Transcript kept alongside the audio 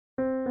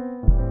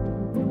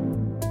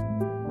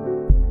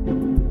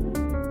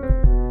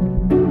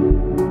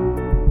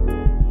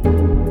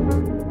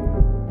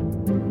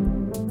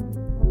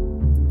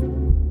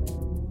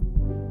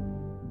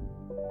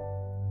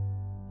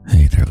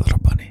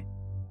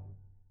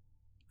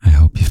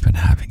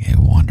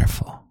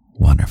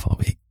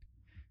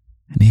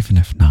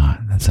even if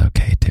not, that's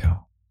okay too.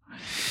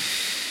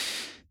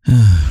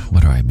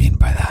 What do I mean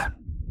by that?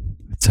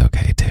 It's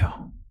okay too.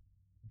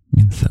 It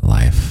means that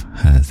life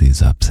has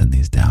these ups and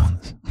these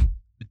downs.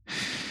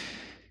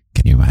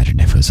 Can you imagine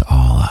if it was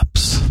all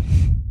ups?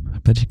 I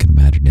bet you can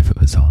imagine if it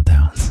was all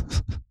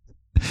downs.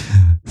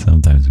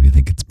 Sometimes we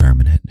think it's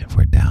permanent if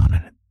we're down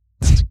and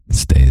it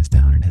stays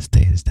down and it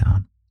stays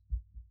down.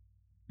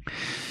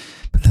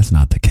 But that's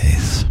not the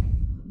case.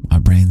 Our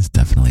brains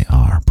definitely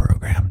are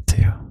programmed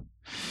to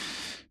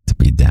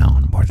be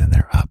down more than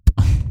they're up.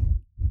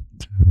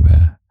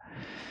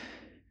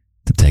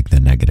 To take the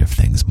negative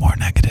things more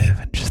negative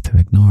and just to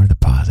ignore the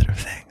positive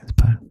things.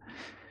 But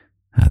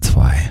that's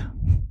why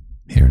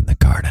here in the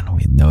garden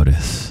we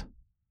notice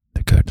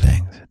the good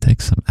things. It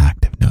takes some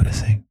active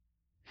noticing.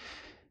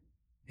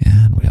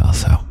 And we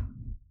also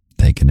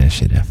take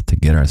initiative to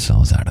get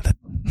ourselves out of the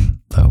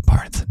low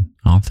parts. And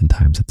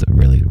oftentimes it's a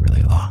really,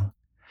 really long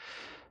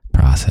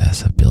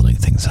process of building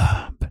things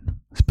up,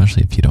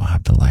 especially if you don't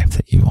have the life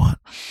that you want.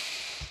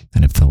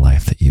 And if the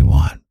life that you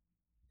want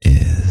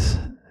is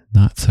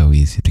not so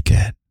easy to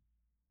get,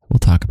 we'll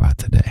talk about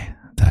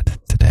that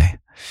today.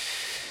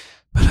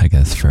 But I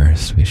guess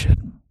first we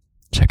should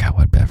check out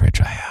what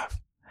beverage I have.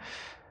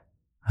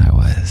 I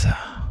was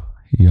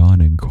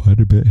yawning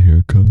quite a bit. Here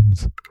it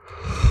comes.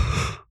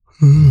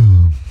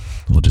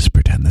 We'll just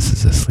pretend this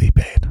is a sleep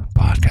aid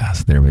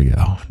podcast. There we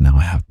go. Now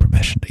I have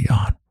permission to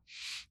yawn.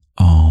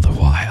 All the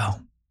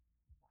while,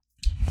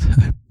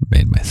 I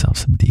made myself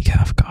some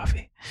decaf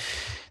coffee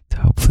to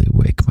hopefully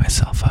wake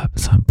myself up.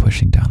 So I'm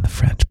pushing down the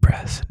French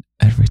press. And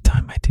every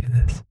time I do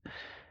this,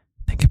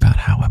 think about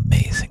how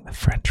amazing the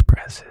French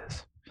press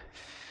is.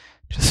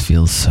 It just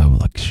feels so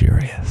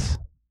luxurious.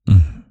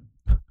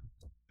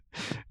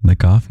 The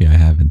coffee I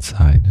have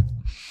inside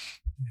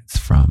is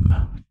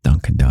from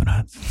Dunkin'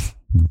 Donuts.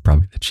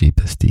 Probably the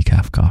cheapest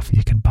decaf coffee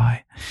you can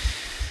buy.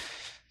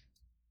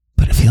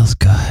 But it feels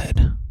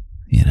good,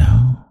 you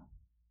know?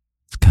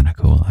 It's kind of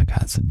cool. I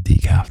got some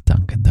decaf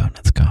Dunkin'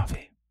 Donuts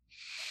coffee.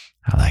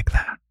 I like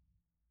that.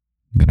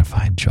 I'm going to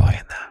find joy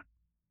in that.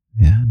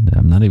 Yeah, and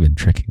I'm not even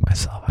tricking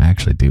myself. I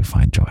actually do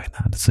find joy in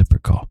that. It's super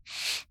cool.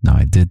 Now,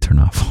 I did turn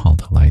off all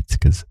the lights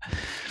because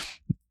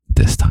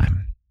this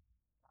time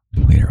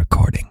we are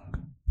recording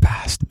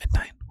past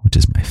midnight, which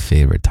is my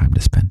favorite time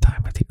to spend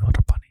time with you,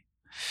 little bunny.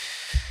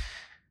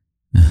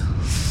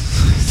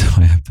 So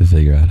I have to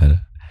figure out how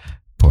to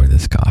pour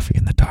this coffee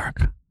in the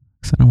dark.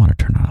 So I don't want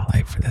to turn on a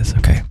light for this.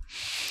 Okay,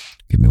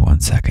 give me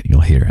 1 second.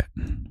 You'll hear it.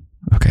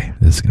 Okay,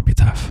 this is going to be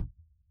tough.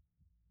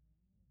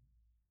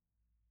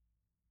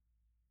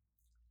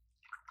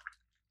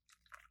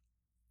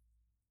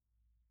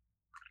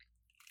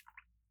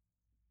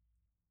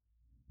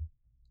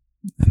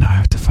 And now I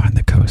have to find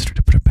the coaster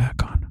to put it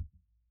back on.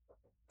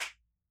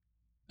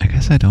 I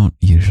guess I don't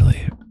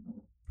usually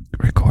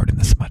record in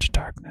this much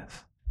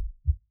darkness.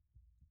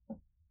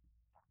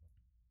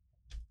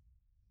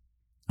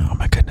 Oh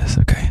my goodness,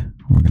 okay.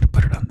 We're going to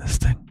put it on this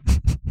thing.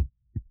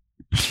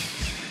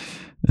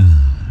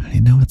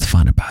 You know what's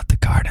fun about the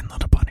garden,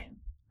 little bunny?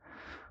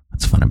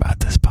 What's fun about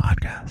this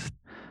podcast?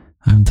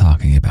 I'm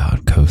talking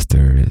about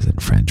coasters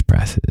and French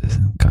presses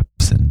and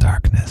cups and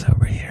darkness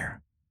over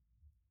here.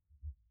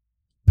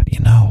 But you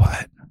know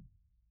what?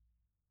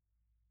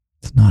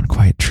 It's not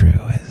quite true,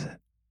 is it?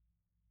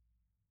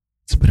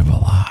 It's a bit of a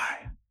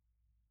lie.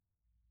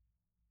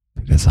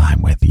 Because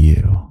I'm with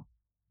you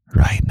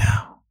right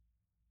now.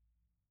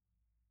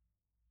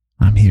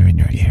 I'm here in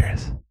your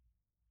ears.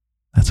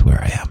 That's where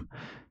I am.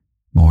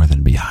 More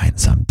than behind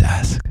some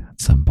desk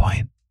at some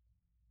point.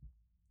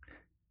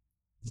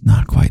 It's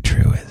not quite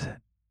true, is it?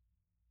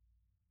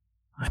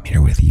 I'm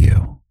here with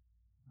you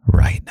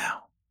right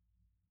now.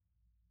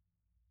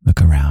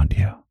 Look around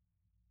you.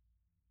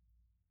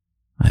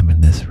 I'm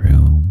in this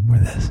room or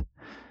this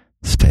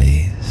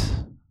space,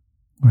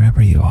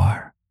 wherever you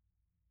are.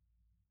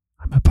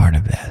 I'm a part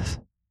of this.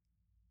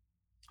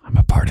 I'm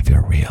a part of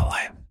your real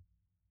life.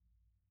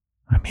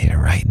 I'm here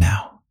right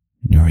now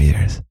in your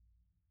ears.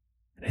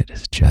 And it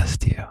is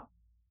just you.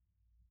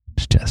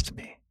 It's just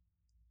me.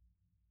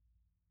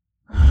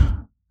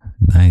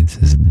 Nice,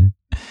 isn't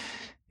it?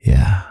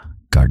 Yeah,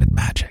 garden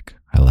magic.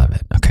 I love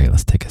it. Okay,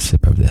 let's take a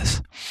sip of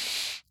this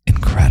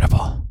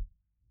incredible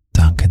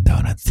Dunkin'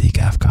 Donuts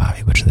decaf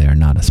coffee, which they are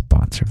not a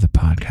sponsor of the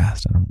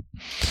podcast. I don't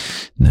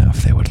know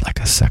if they would like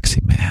a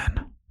sexy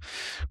man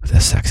with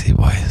a sexy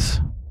voice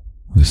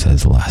who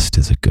says lust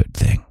is a good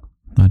thing.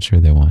 Not sure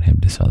they want him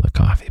to sell the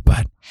coffee,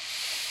 but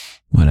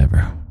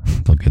whatever.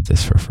 They'll get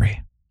this for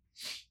free.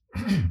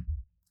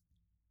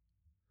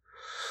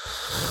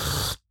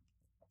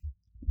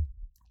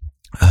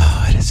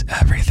 Oh, it is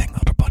everything,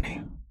 little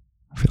bunny.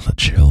 I feel the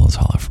chills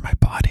all over my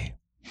body.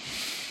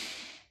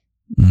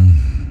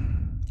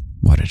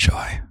 What a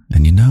joy.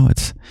 And you know,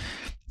 it's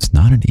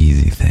not an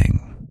easy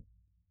thing.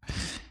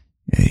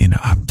 You know,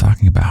 I'm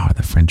talking about how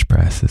the French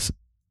press is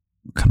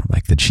kind of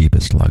like the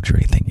cheapest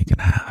luxury thing you can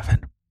have.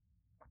 And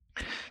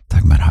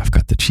talking about how I've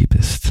got the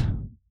cheapest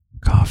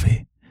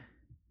coffee.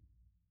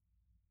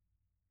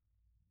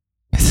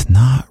 It's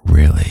not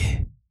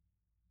really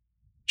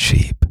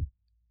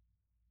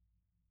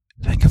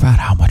about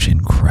how much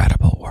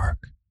incredible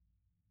work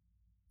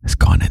has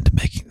gone into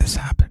making this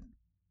happen.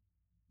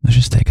 Let's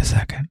just take a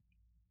second.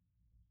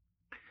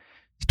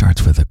 It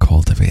starts with the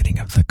cultivating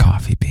of the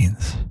coffee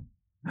beans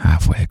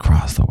halfway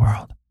across the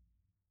world.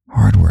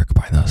 Hard work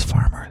by those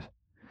farmers.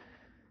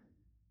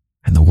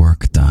 And the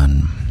work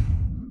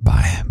done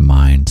by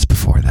minds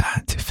before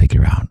that to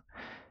figure out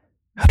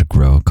how to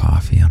grow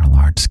coffee on a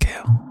large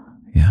scale.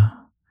 Yeah.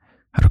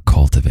 How to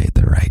cultivate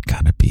the right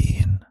kind of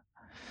bean.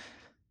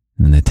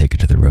 And then they take it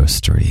to the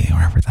roastery,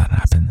 wherever that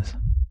happens.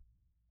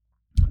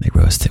 They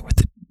roast it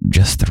with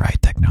just the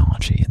right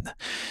technology and the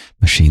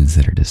machines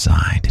that are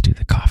designed to do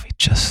the coffee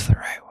just the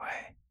right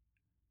way.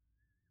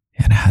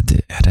 And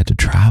it had to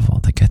travel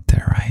to get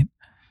there, right?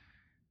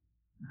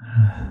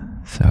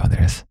 So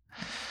there's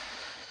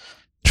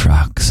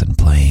trucks and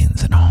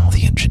planes and all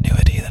the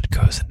ingenuity that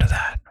goes into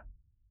that.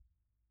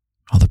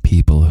 All the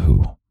people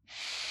who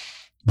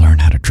learn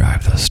how to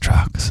drive those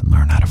trucks and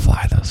learn how to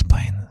fly those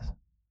planes.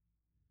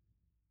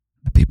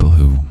 The people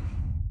who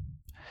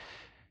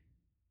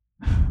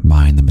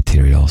mine the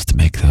materials to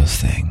make those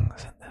things.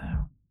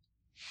 And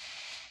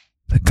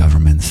the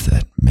governments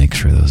that make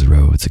sure those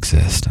roads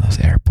exist and those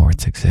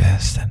airports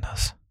exist, and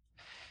those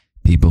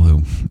people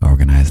who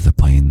organize the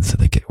planes so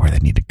they get where they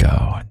need to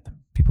go, and the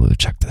people who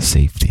check the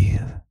safety.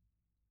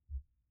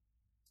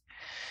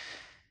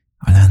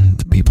 And then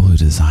the people who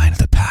designed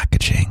the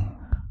packaging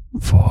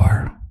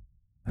for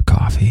the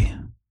coffee.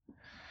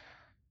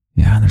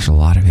 Yeah, there's a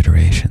lot of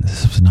iterations.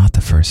 This was not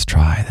the first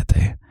try that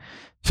they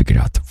figured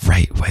out the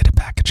right way to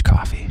package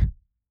coffee.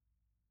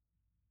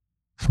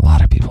 So a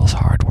lot of people's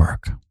hard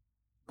work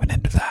went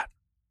into that.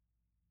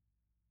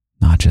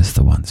 Not just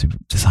the ones who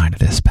designed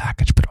this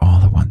package, but all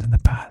the ones in the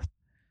past.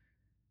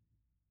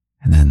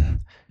 And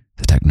then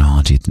the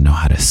technology to know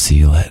how to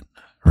seal it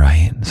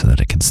right so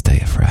that it can stay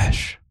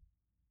fresh.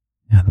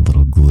 Yeah, the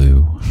little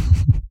glue.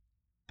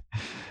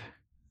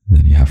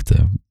 Then you have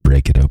to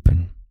break it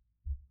open.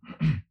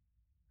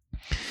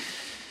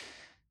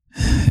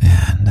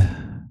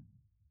 And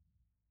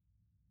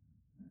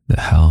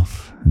the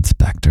health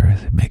inspector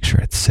to make sure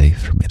it's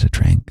safe for me to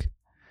drink.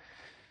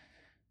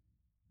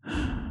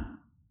 And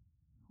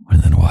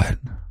then what?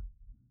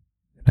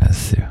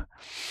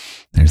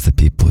 There's the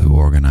people who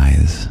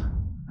organize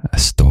a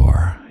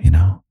store,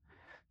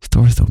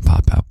 Stores don't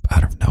pop up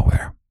out of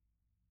nowhere.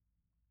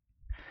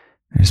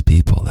 There's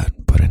people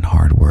that put in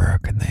hard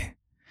work and they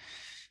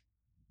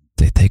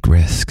take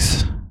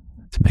risks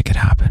to make it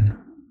happen.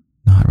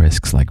 Not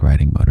risks like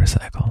riding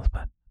motorcycles,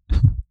 but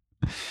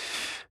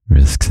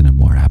risks in a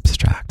more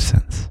abstract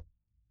sense.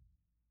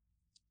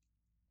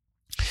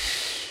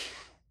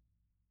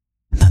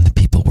 And then the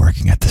people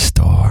working at the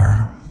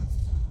store.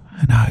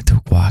 And I had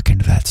to walk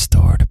into that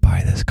store to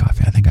buy this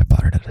coffee. I think I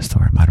bought it at a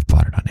store. I might have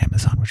bought it on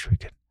Amazon, which we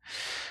could.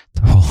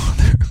 It's a whole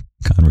other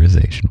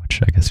conversation,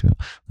 which I guess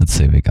let's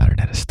say we got it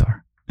at a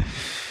store.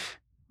 If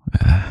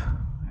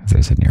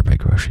there's a nearby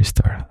grocery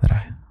store that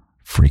I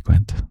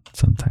frequent,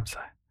 sometimes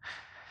I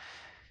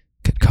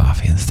get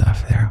coffee and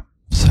stuff there.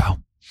 So,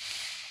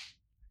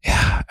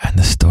 yeah, and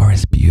the store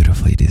is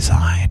beautifully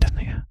designed.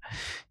 And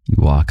you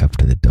walk up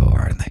to the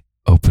door and they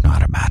open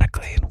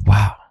automatically. And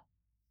wow,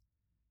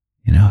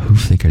 who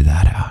figured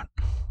that out?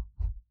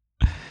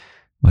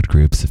 What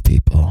groups of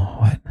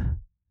people?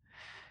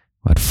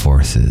 What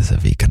forces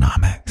of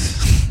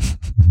economics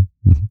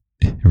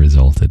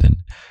resulted in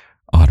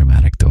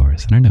automatic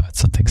doors? And I know it's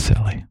something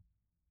silly.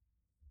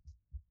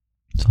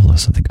 It's also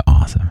something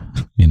awesome,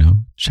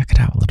 Check it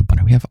out, little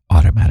bunny. We have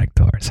automatic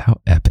doors.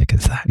 How epic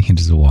is that? You can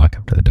just walk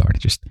up to the door and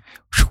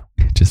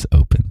it just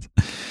opens.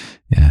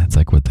 Yeah, it's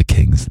like what the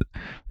Kings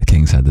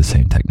had the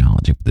same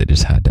technology, but they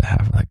just had to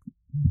have like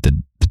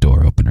the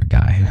door opener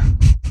guy.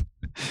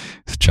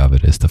 His job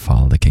it is to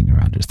follow the king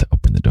around just to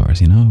open the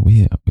doors.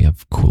 We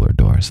have cooler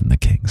doors than the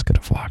kings could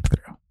have walked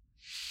through.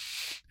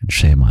 And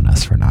shame on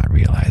us for not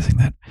realizing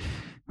that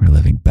we're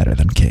living better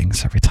than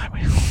kings every time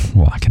we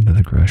walk into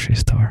the grocery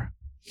store.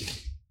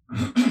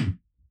 And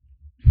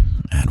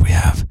we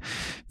have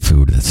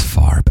food that's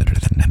far better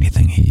than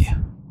anything he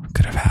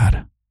could have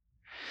had.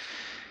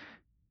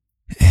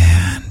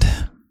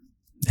 And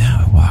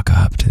now we walk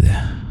up to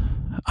the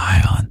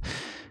aisle and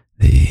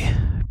the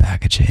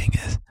packaging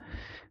is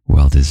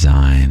well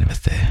designed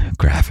with the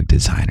graphic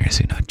designers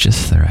who know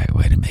just the right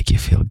way to make you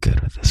feel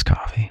good with this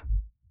coffee.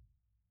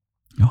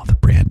 All the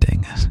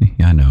branding.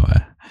 I know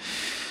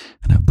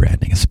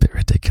branding is a bit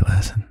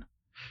ridiculous and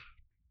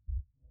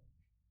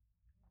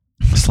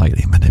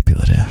slightly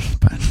manipulative,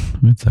 but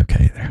it's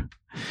okay. They're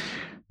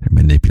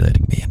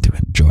manipulating me into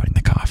enjoying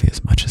the coffee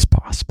as much as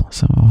possible,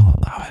 so I'll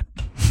allow it.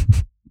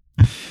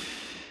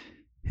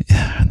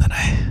 Yeah, and then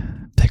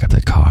I pick up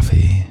the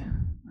coffee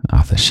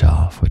off the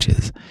shelf, which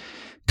is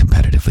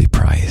competitively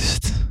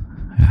priced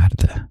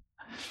at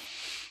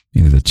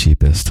either the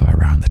cheapest or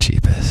around the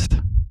cheapest.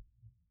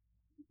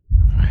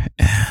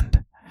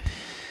 And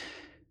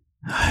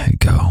I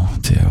go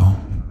to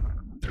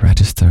the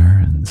register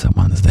and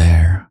someone's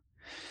there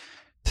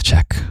to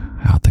check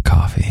out the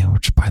coffee,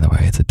 which, by the way,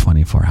 it's a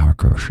 24-hour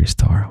grocery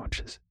store,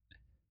 which is,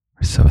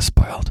 we're so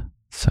spoiled.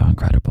 So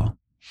incredible.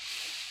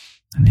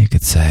 And you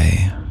could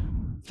say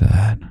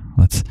that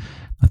let's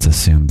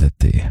assume that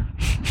the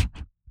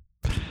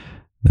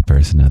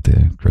person at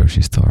the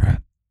grocery store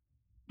at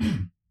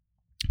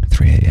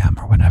 3 a.m.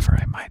 or whenever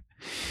I might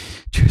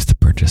choose to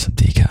purchase some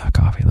decaf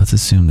coffee, let's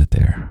assume that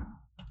they're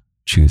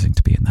choosing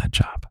to be in that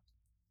job.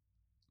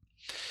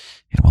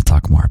 And we'll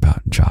talk more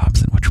about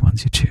jobs and which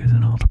ones you choose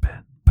in a little bit.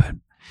 But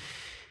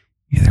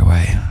either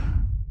way,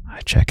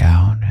 I check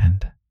out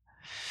and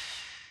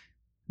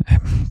I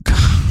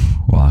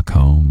walk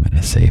home in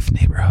a safe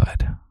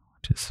neighborhood,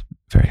 which is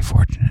very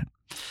fortunate.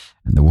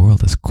 And the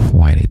world is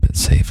quite a bit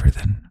safer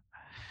than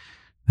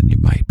you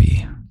might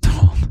be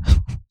told.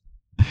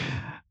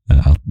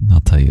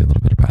 I'll tell you a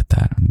little bit about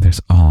that. And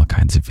there's all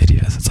kinds of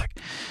videos. It's like,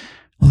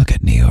 look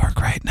at New York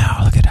right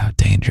now. Look at how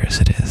dangerous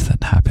it is.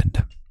 That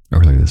happened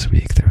earlier this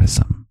week. There was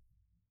some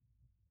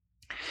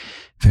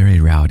very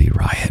rowdy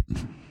riot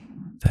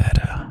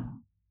that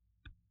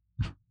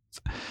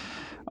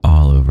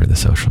all over the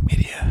social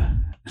media.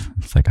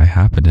 It's like I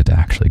happened to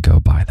actually go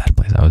by that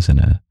place. I was in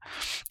a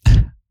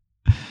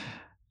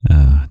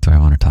do I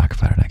want to talk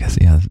about it? I guess,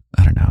 yeah,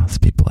 I don't know. It's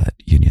people at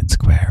Union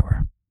Square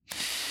were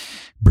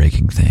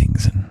breaking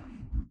things and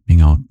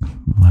being all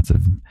lots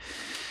of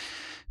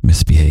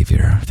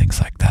misbehavior, things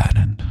like that.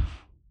 And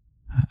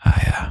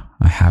I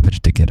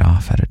happened to get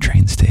off at a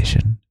train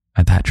station,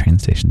 at that train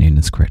station,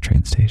 Union Square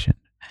train station.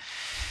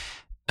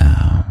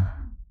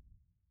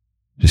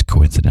 Just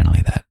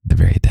coincidentally that the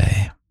very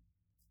day.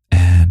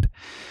 And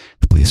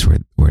the police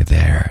were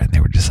there and they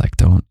were just like,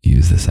 don't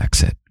use this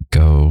exit.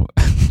 Go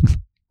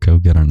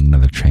get on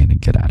another train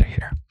and get out of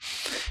here.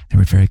 They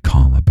were very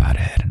calm about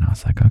it. And I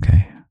was like,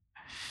 okay.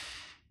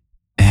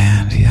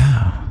 And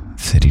yeah,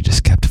 the city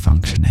just kept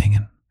functioning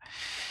and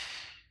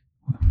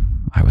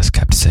I was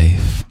kept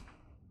safe.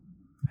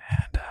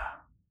 And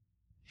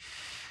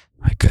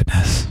my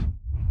goodness.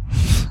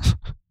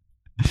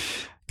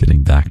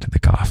 Getting back to the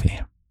coffee.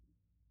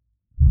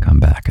 Come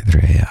back at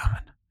 3 a.m.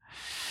 and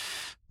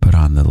put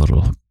on the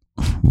little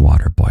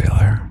water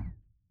boiler.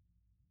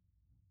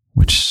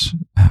 Which,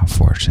 how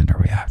fortunate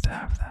are we have to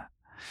have that?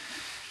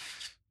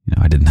 You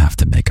know, I didn't have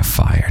to make a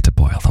fire to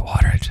boil the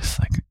water. I just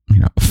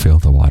fill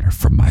the water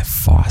from my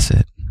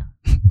faucet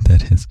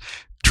that is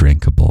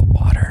drinkable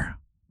water.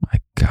 My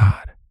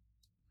God.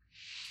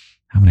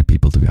 How many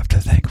people do we have to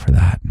thank for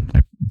that?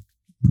 I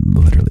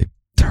literally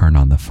turn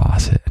on the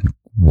faucet and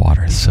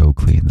water so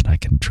clean that I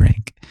can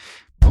drink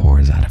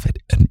pours out of it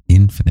an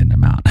infinite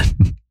amount.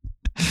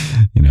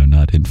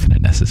 Not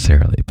infinite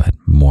necessarily, but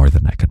more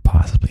than I could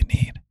possibly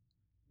need.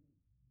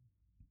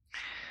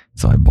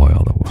 So I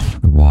boil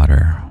the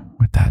water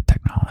with that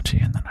technology,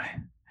 and then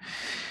I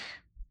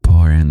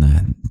pour in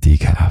the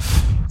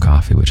decaf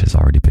coffee, which has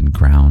already been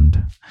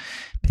ground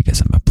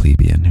because I'm a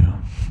plebeian who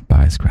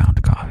buys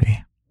ground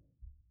coffee.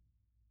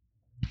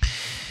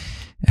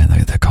 And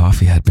the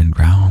coffee had been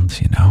ground,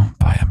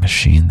 by a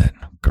machine that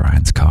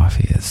grinds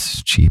coffee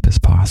as cheap as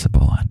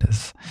possible and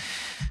is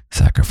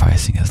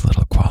sacrificing as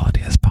little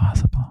quality as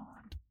possible.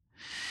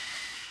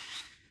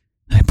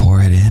 I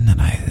pour it in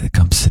and I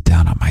come sit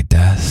down on my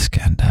desk,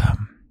 and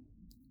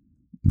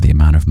the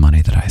amount of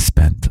money that I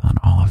spent on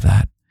all of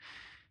that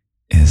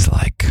is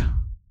like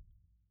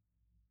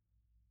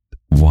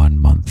 1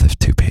 month of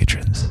 2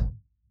 patrons.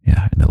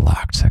 Yeah, in the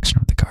locked section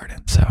of the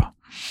garden. So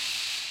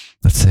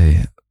let's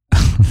say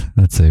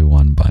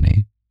one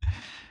bunny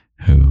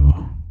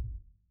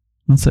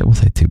we'll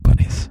say 2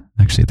 bunnies.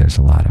 Actually, there's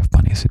a lot of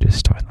bunnies who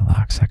just joined the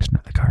locked section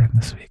of the garden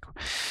this week.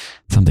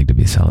 Something to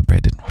be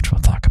celebrated, which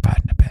we'll talk about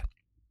in a bit.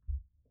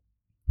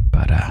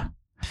 But,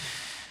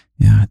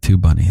 2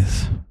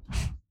 bunnies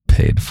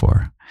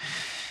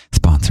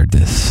sponsored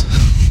this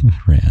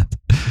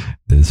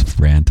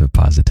rant of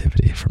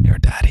positivity from your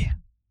daddy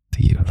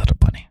to you, little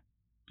bunny.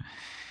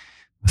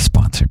 It was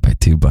sponsored by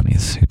 2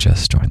 bunnies who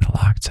just joined the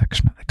locked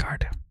section of the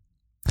garden.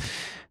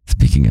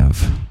 Speaking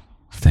of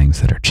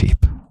things that are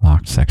cheap,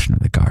 locked section of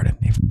the garden,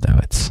 even though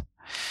it's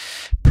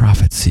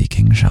profit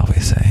seeking, shall we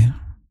say,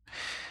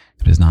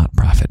 it is not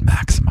profit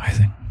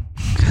maximizing,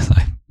 because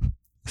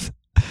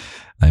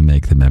I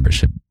make the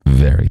membership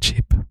very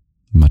cheap,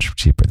 much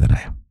cheaper than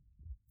I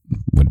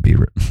would be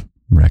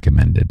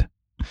recommended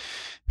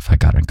if I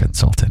got a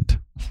consultant,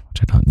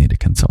 which I don't need a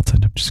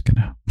consultant. I'm just going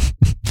to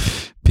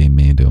beam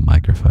me into a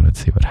microphone and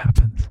see what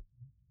happens.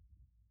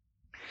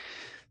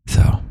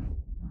 So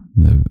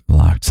the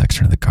locked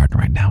section of the garden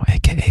right now,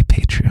 aka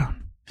Patreon,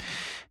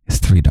 is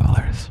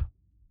 $3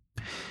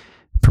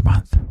 per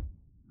month.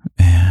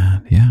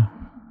 And yeah,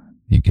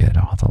 you get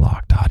all the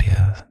locked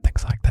audios and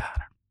things like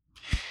that.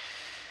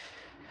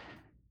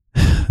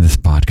 This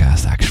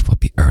podcast actually will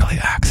be early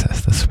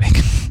access this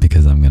week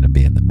because I'm going to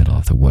be in the middle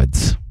of the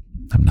woods.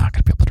 I'm not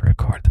going to be able to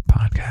record the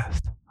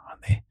podcast on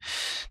the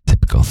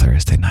typical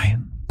Thursday night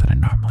that I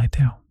normally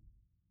do.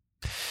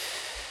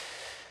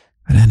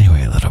 But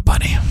anyway, little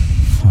bunny,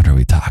 what are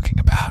we talking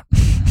about?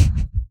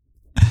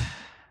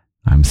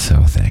 I'm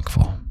so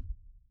thankful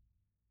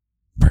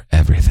for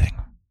everything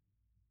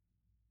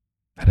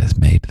that has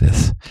made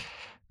this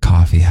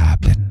coffee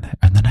happen,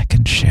 and then I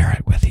can share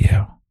it with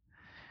you.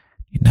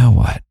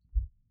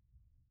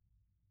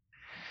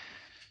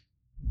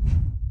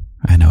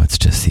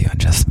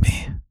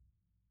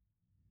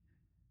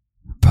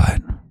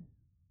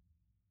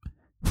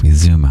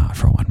 zoom out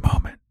for one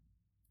moment.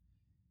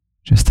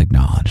 Just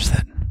acknowledge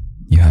that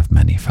you have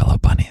many fellow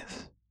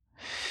bunnies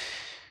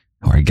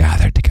who are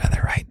gathered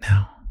together right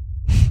now.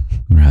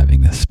 We're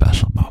having this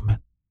special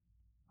moment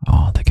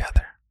all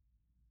together.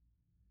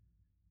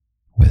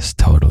 Was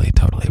totally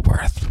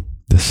worth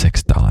the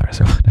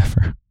 $6 or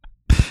whatever.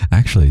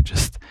 Actually,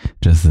 just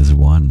this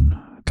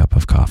one cup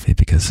of coffee,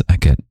 because I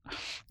get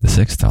the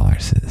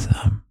 $6 is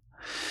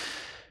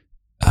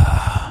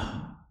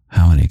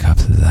how many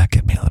cups does that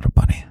get me, little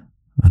bunny?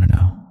 I don't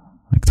know,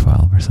 like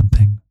 12 or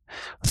something.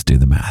 Let's do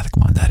the math.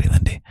 Come on, Daddy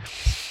Lindy.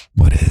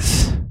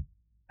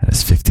 That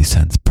is 50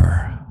 cents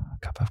per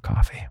cup of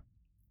coffee.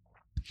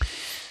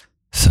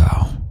 So,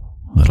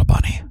 little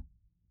bunny,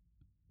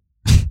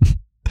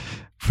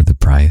 for the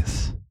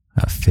price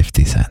of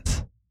 50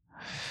 cents,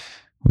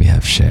 we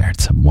have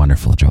shared some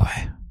wonderful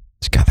joy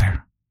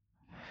together.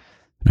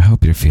 And I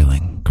hope you're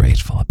feeling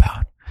grateful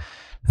about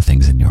the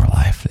things in your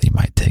life that you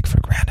might take for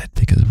granted,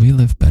 because we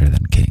live better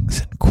than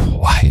kings in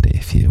quite a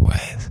few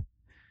ways.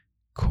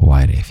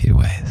 Quite a few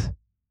ways.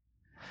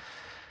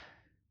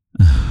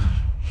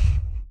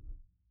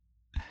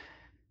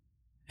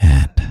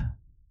 And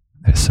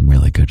there's some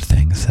really good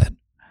things that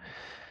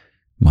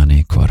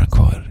money, quote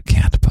unquote,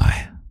 can't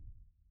buy,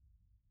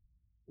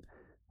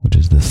 which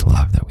is this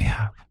love that we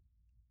have.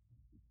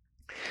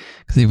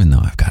 Because even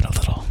though I've got a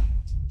little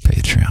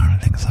Patreon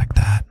and things like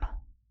that,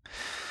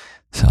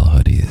 sell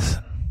hoodies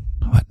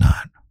and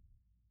whatnot,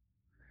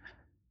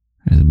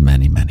 there's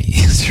many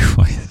easier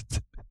ways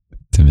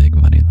to make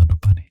money, little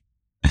bunny.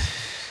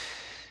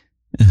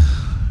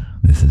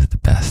 This is the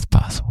best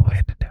possible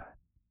way to do it.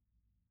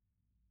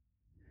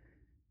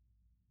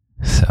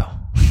 So,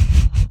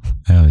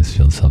 I always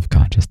feel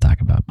self-conscious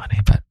talking about money,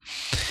 but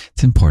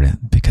it's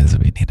important because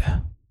we need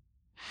to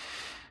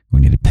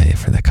pay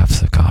for the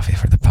cups of coffee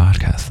for the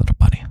podcast, little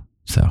bunny.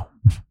 So,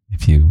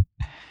 if you've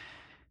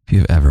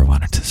ever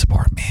wanted to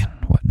support me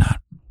and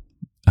whatnot,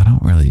 I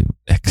don't really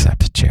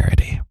accept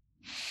charity,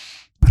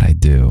 but I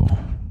do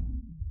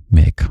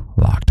make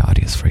locked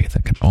audios for you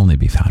that can only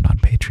be found on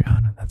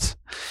Patreon, and that's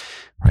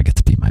where I get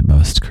to be my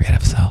most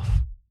creative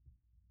self.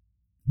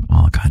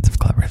 All kinds of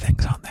clever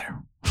things on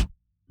there.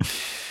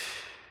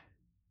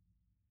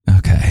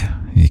 Okay,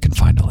 you can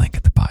find a link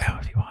in the bio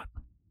if you want.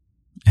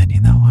 And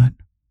you know what?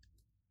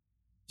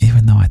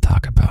 Even though I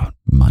talk about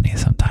money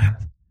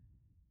sometimes,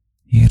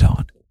 you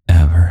don't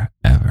ever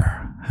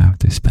have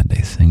to spend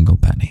a single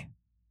penny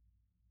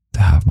to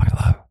have my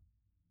love.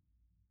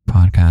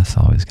 Podcast's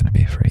always going to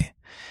be free.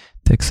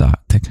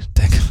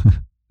 TikToks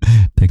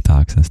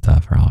and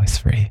stuff are always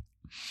free.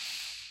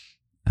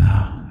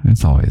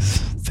 It's always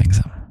things.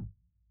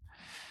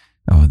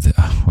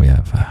 We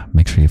have.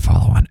 Make sure you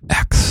follow on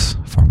X,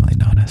 formerly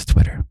known as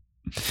Twitter,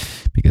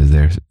 because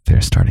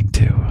they're starting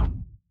to.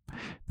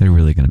 They're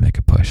really going to make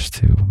a push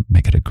to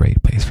make it a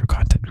great place for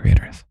content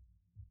creators.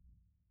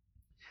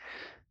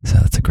 So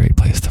that's a great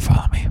place to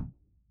follow me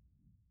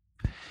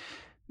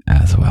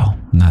as well,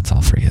 and that's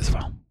all free as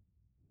well.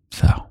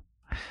 So,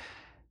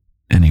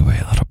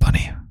 anyway, little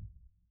bunny,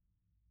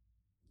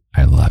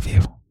 I love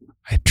you.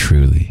 I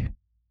truly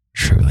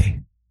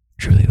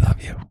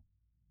love you.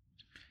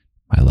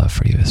 My love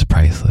for you is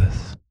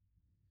priceless.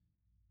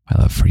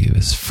 My love for you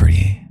is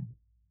free.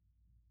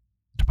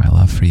 My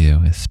love for you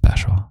is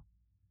special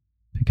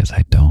because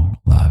I don't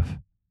love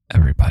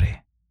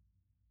everybody.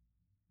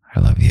 I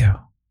love you.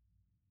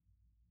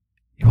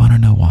 You want to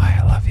know why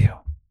I love you?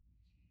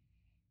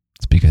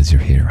 It's because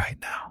you're here right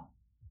now.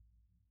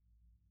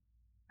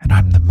 And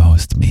I'm the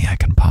most me I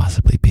can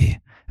possibly be,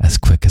 as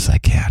quick as I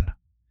can.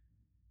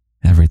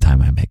 Every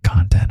time I make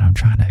content, I'm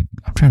trying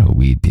to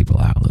weed people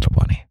out, little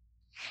bunny.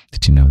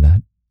 Did you know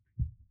that?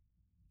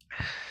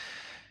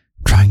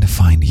 I'm trying to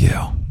find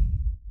you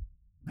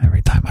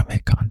every time I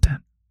make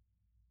content.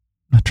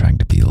 I'm not trying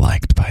to be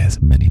liked by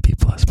as many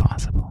people as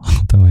possible,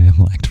 although I am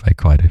liked by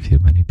quite a few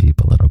many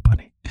people, little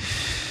bunny.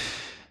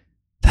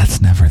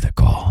 That's never the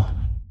goal.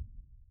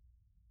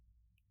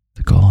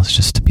 The goal is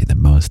just to be the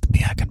most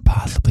me I can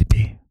possibly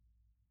be.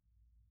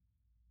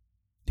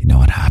 You know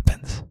what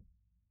happens?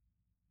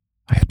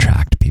 I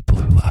attract people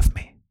who love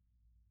me.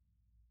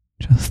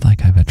 Just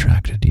like I've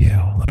attracted you,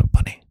 little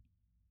bunny.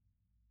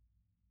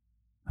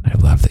 And I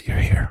love that you're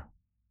here.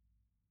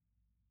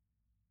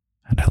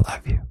 And I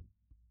love you.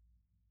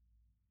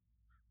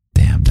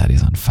 Damn,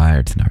 Daddy's on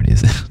fire tonight,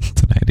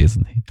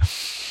 isn't he?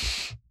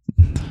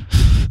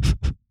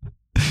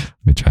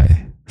 Let me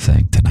try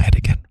saying tonight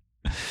again.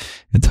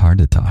 It's hard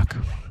to talk,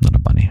 little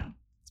bunny.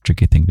 It's a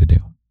tricky thing to do.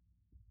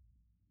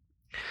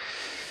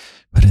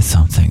 But it's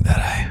something that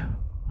I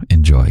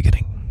enjoy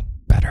getting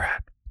better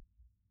at.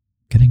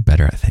 Getting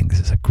better at things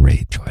is a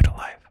great joy to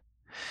life.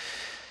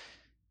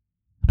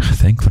 I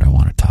think what I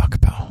want to talk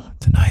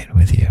about tonight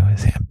with you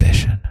is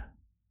ambition.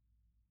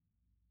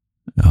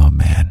 Oh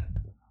man,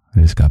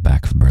 I just got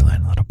back from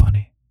Berlin, little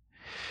bunny.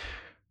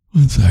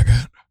 1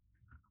 second.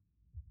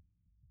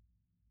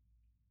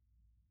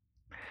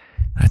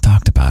 I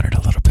talked about it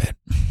a little bit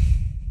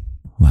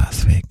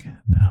last week.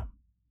 No.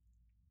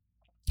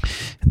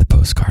 In the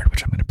postcard,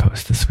 which I'm going to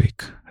post this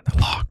week, in the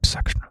locked section.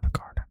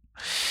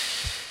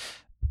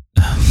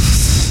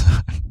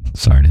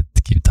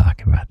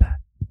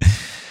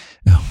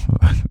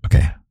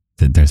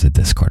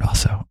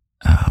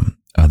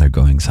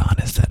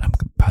 on is that I'm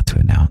about to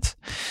announce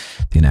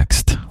the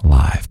next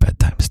live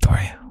bedtime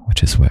story,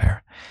 which is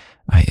where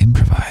I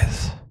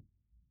improvise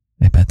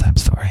a bedtime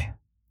story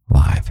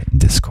live in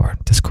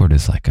Discord. Discord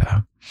is like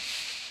a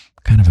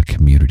kind of a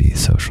community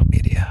social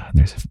media.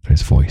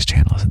 There's voice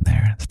channels in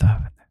there and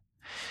stuff.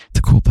 It's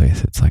a cool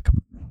place. It's like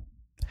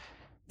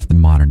it's the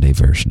modern day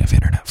version of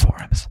internet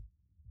forums.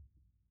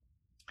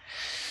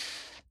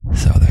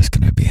 So it's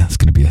going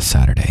to be a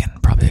Saturday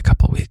in probably a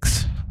couple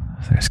weeks.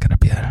 There's going to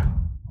be a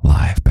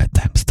live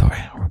bedtime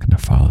story. We're going to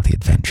follow the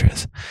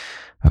adventures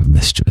of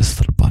mischievous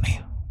little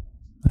bunny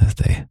as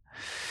they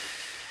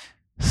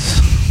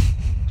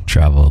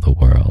travel the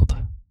world,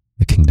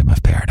 the kingdom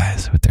of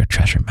paradise, with their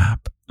treasure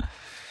map.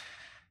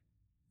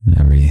 And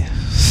every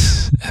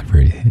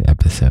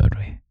episode,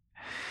 we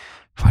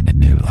find a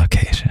new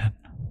location.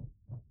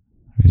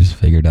 We just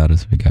figure it out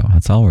as we go.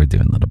 That's all we're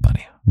doing, little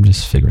bunny. I'm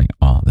just figuring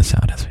all this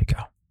out as we go.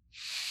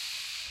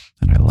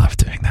 And I love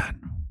doing that.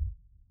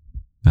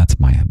 That's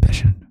my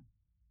ambition.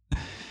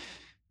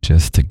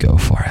 Just to go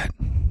for it.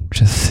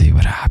 Just see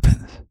what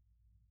happens.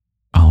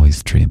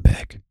 Always dream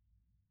big.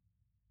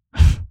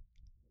 It's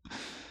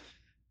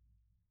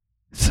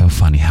so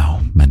funny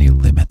how many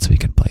limits we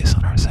can place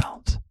on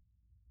ourselves.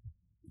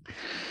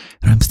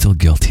 And I'm still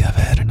guilty of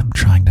it, and I'm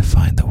trying to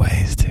find the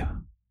ways to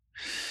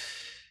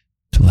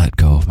let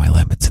go of my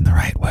limits in the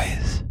right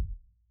ways.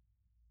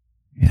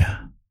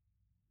 Yeah.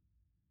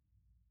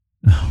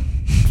 Oh.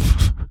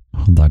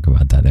 We'll talk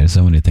about that. There's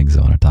so many things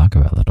I want to talk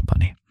about, little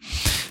bunny.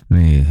 Let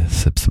me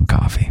sip some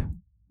coffee.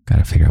 Got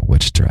to figure out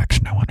which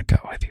direction I want to go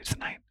with you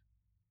tonight.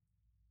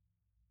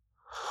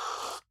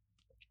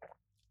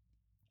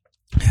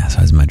 Yeah, so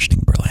I was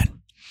mentioning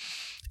Berlin.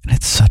 And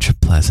it's such a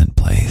pleasant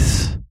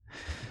place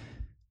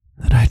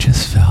that I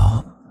just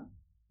felt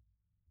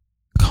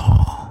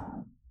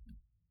calm.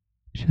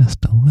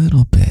 Just a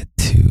little bit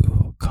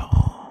too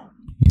calm.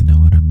 You know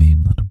what I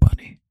mean, little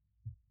bunny?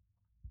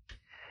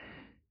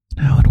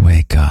 And I would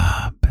wake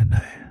up and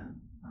I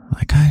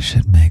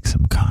should make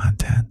some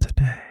content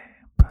today,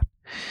 but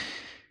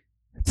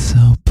it's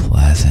so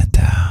pleasant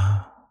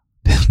out.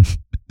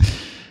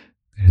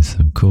 There's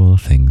some cool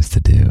things to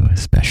do,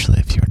 especially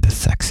if you're into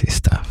sexy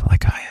stuff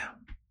like I am.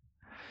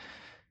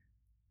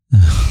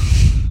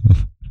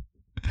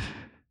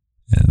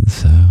 And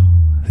so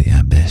the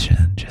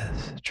ambition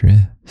just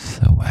drifts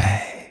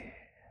away,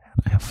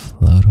 and I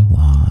float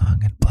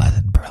along in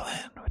pleasant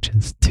Berlin, which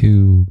is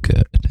too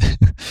good.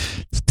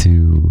 It's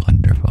too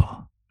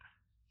wonderful.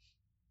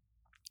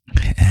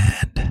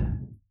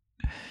 And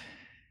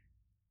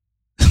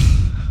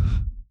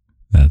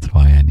that's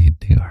why I need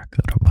New York,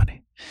 little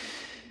bunny.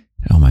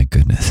 Oh my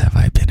goodness, have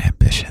I been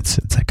ambitious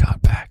since I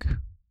got back.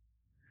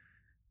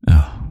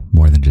 Oh,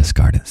 more than just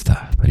garden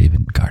stuff, but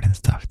even garden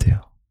stuff too.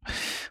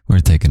 We're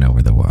taking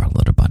over the world,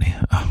 little bunny.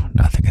 Oh,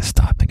 nothing is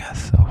stopping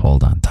us, so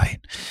hold on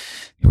tight.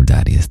 Your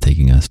daddy is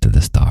taking us to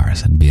the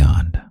stars and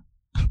beyond.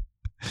 I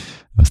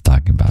was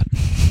talking about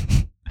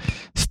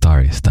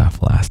starry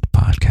stuff last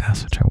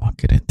podcast, which I won't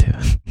get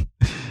into.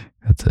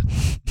 That's it.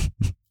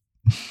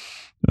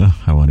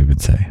 Oh, I won't even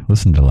say.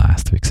 Listen to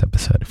last week's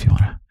episode if you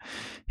want to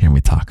hear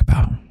me talk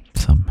about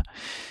some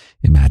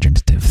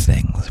imaginative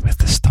things with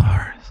the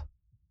stars.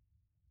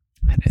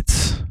 And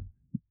it's...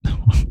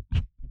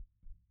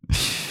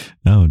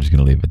 No, I'm just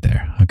going to leave it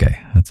there. Okay,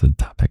 that's a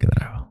topic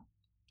that I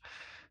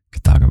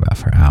could talk about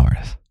for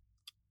hours.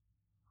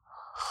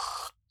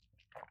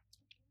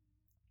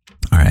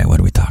 All right, what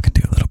are we talking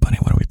to, little bunny?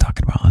 What are we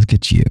talking about? Let's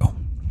get you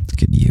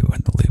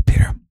in the loop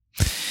here.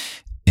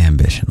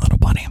 Ambition, little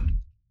bunny.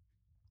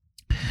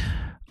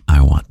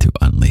 I want to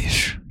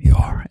unleash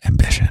your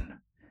ambition.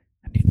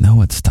 And you know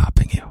what's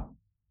stopping you.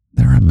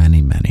 There are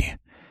many, many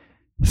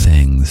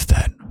things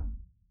that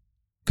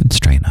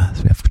constrain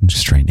us. We have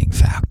constraining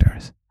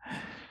factors.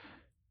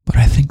 But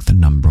I think the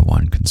number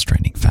one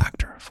constraining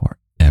factor for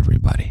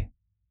everybody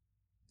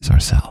is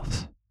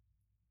ourselves.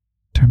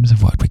 In terms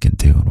of what we can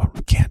do and what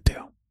we can't do.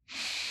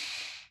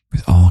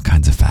 There's all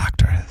kinds of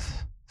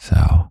factors.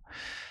 So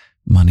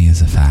money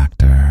is a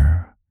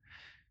factor.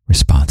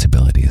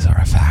 Responsibilities are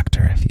a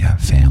factor. If you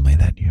have family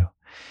that you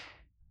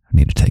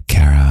need to take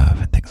care of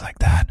and things like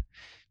that.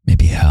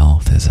 Maybe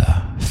health is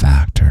a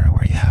factor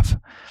where you have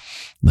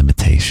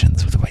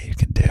limitations with what you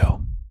can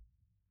do.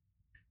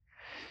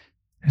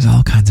 There's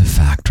all kinds of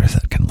factors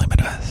that can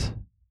limit us.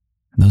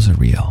 And those are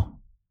real.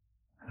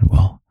 And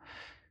we'll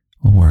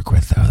work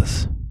with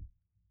those.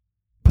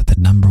 But the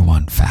number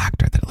one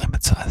factor that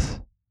limits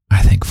us,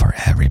 I think for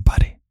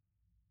everybody,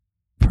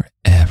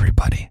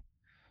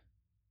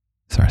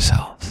 is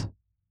ourselves.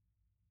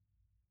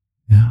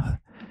 Yeah,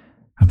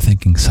 I'm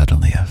thinking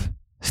suddenly of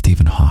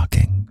Stephen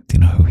Hawking. Do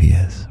you know who he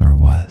is or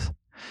was?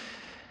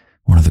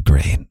 One of the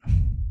great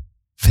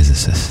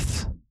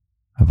physicists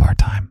of our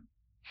time.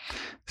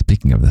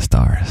 Speaking of the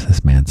stars,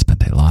 this man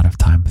spent a lot of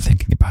time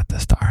thinking about the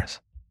stars.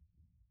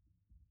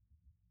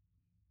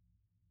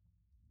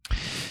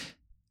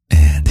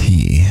 And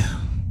he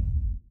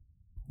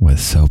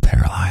was so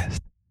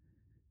paralyzed.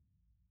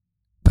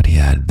 But he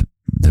had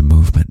the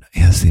movement, he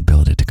has the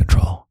ability to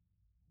control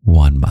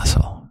one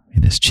muscle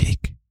in his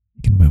cheek.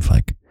 He can move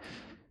like,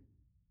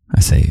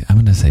 I'm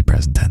going to say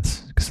present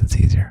tense because it's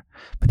easier,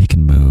 but he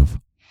can move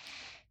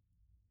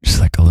just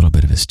like a little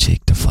bit of his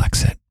cheek to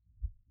flex it.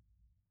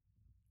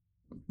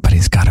 But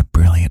he's got a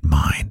brilliant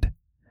mind.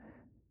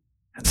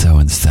 And so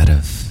instead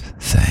of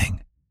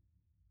saying,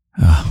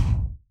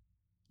 oh,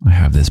 I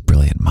have this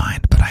brilliant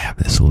mind, but I have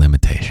this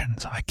limitation,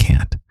 so I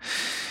can't.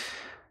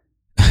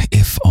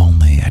 If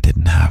only I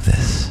didn't have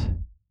this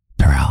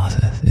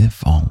paralysis.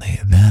 If only,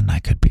 then I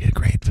could be a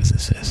great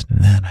physicist.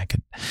 And then I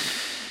could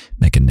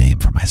make a name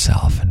for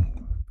myself and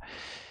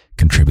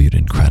contribute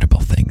incredible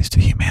things to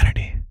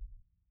humanity.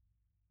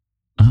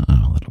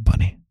 Little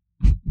bunny.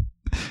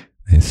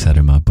 They set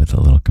him up with a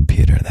little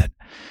computer that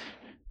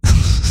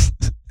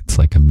it's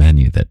like a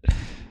menu that,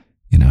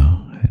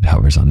 it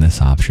hovers on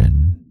this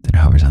option, then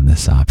hovers on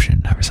this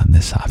option, hovers on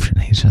this option.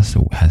 He just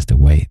has to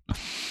wait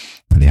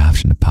for the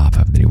option to pop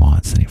up that he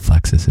wants, and he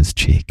flexes his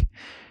cheek.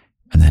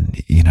 And then,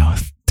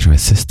 through a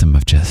system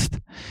of just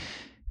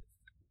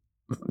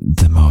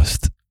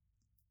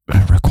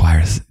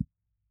requires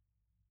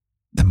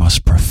the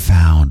most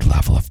profound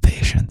level of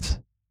patience.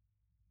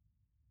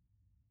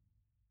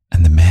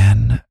 And the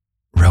man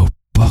wrote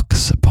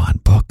books upon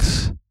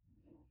books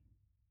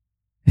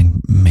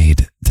and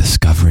made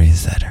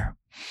discoveries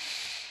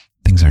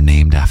things are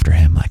named after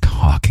him, like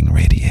Hawking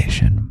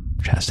radiation,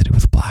 which has to do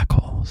with black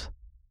holes.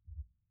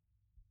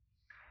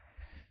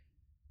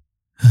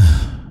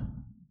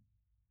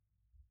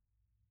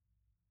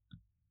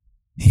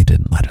 He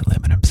didn't let it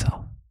limit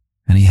himself.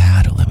 And he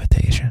had a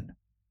limitation.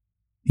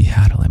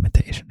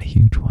 A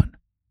huge one.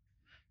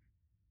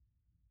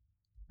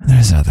 And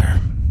there's other,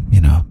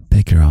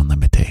 pick your own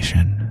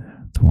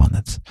limitation, the one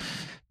that's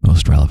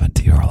most relevant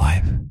to your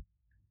life.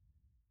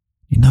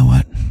 You know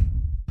what?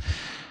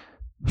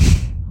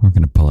 We're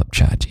going to pull up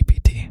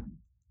ChatGPT.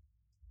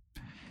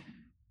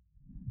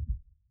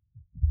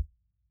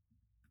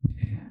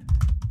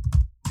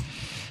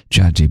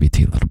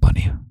 ChatGPT, little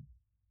bunny,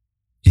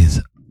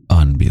 is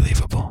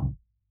unbelievable.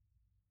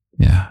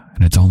 Yeah,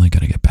 and it's only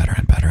going to get better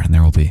and better, and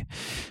there will be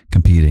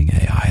competing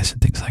AIs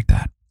and things like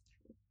that.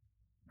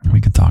 And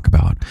we can talk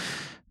about,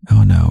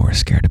 oh no, we're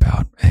scared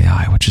about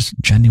AI, which is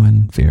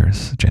genuine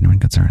fears, genuine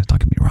concerns, don't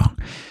get me wrong.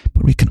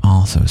 But we can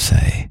also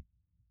say,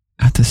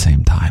 at the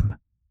same time,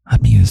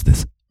 let me use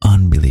this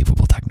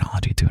unbelievable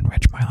technology to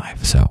enrich my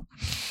life. So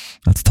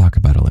let's talk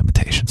about a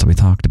limitation. So we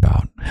talked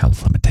about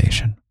health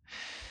limitation.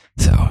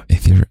 So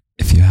if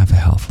you have a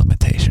health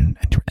limitation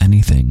and you're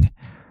anything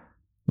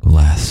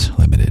less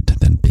limited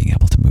than being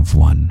able to move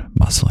one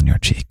muscle in your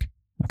cheek,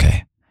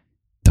 okay,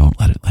 don't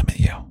let it limit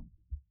you.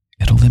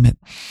 It'll limit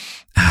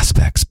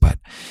aspects, but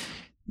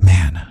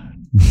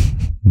man,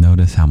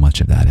 notice how much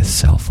of that is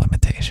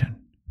self-limitation.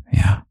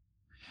 Yeah.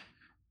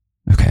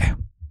 Okay.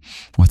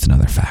 What's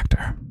another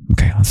factor?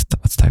 Okay, let's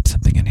type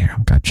something in here.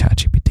 I've got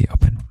ChatGPT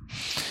open.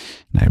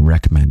 And I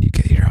recommend you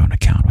get your own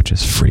account, which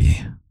is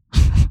free.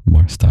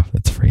 More stuff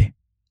that's free.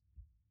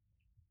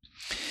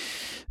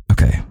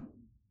 Okay.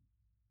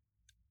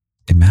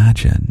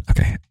 Imagine,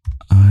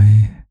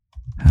 I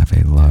have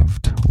a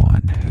loved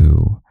one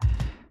who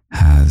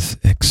has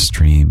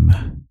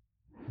extreme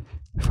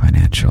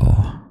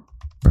financial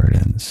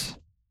burdens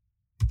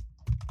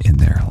in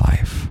their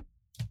life.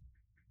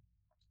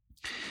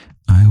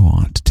 I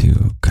want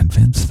to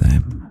convince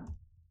them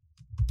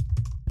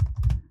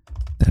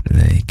that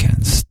they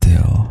can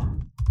still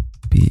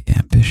be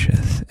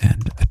ambitious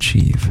and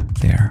achieve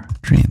their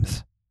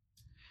dreams.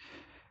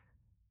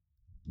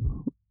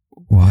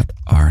 What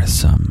are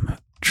some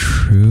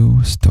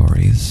true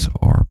stories,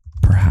 or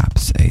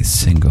perhaps a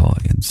single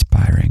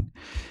inspiring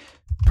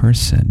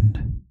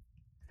person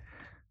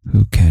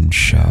who can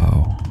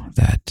show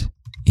that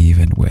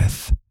even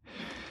with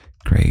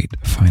great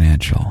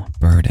financial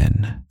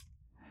burden,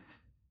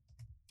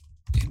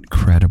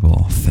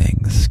 incredible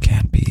things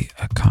can be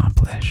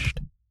accomplished?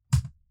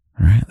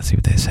 All right, let's see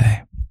what they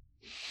say.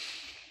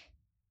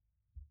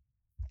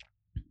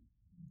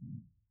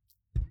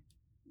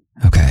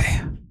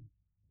 Okay.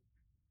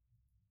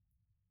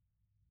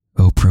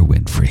 Oprah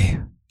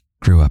Winfrey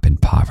grew up in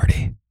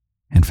poverty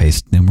and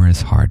faced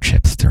numerous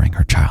hardships during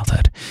her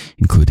childhood,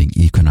 including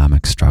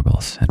economic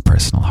struggles and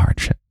personal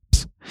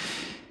hardships.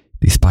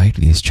 Despite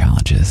these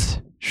challenges,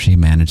 she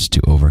managed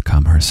to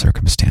overcome her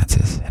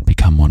circumstances and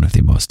become one of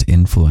the most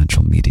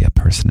influential media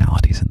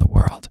personalities in the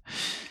world.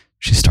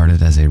 She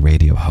started as a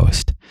radio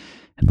host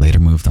and later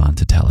moved on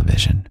to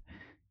television,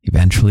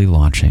 eventually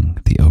launching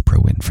The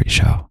Oprah Winfrey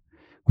Show,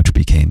 which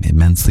became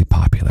immensely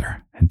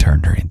popular and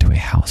turned her into a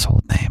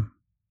household name.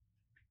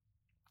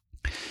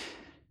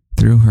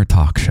 Through her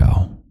talk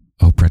show,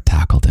 Oprah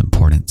tackled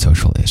important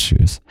social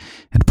issues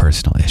and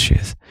personal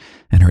issues,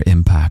 and her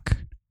impact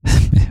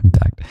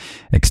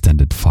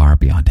extended far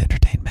beyond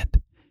entertainment.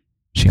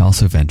 She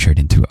also ventured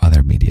into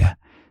other media,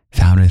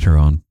 founded her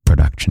own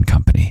production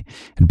company,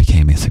 and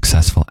became a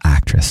successful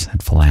actress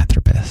and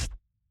philanthropist.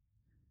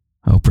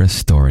 Oprah's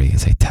story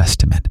is a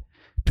testament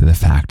to the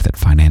fact that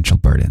financial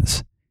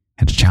burdens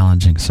and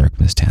challenging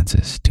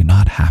circumstances do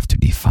not have to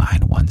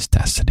define one's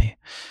destiny.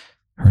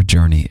 Her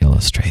journey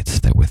illustrates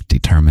that with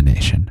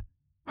determination,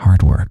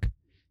 hard work,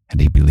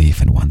 and a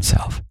belief in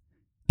oneself,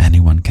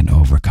 anyone can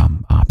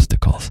overcome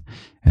obstacles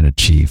and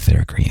achieve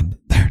their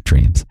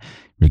dreams,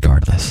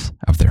 regardless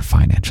of their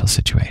financial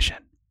situation.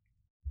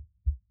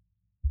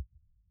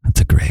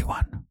 That's a great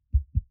one.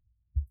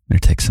 I'm going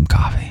to take some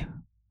coffee,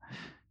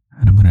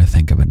 and I'm going to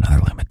think of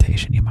another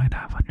limitation you might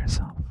have on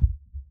yourself.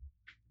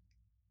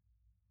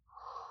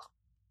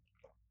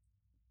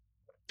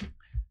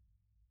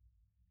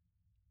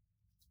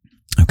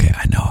 Okay,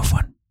 I know of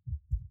one.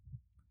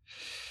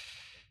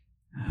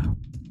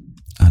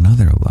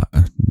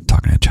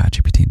 Talking to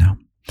ChatGPT now.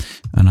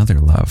 Another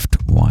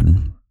loved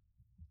one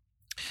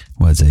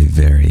was a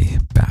very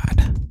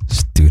bad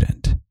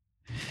student.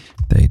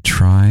 They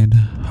tried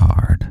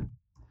hard,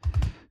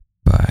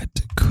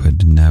 but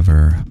could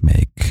never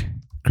make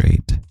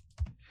great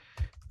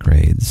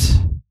grades.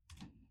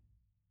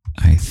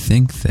 I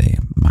think they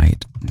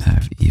might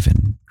have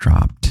even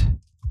dropped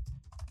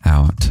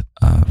out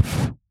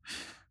of,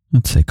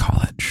 let's say,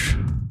 college.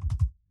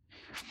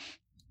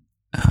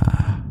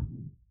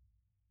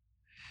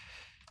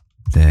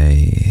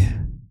 They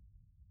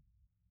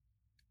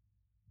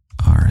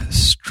are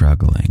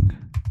struggling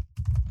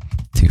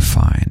to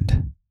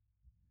find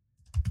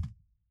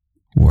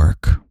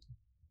work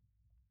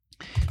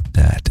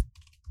that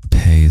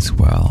pays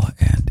well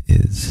and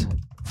is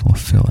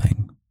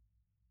fulfilling.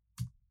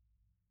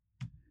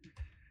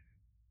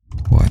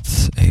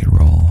 What's a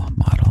role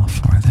model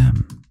for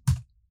them?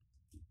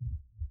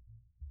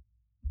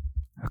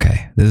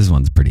 Okay, this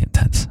one's pretty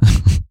intense.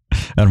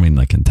 I don't mean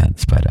like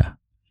intense, but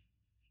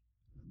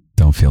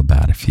don't feel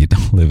bad if you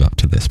don't live up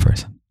to this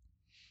person.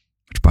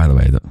 Which, by the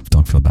way,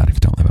 don't feel bad if you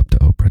don't live up to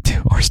Oprah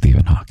too, or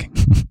Stephen Hawking.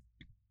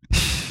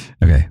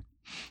 Okay.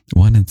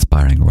 One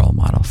inspiring role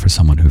model for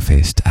someone who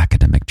faced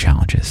academic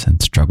challenges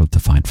and struggled to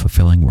find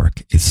fulfilling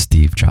work is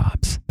Steve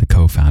Jobs, the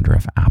co-founder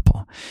of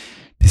Apple.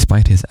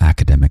 Despite his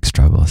academic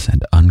struggles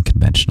and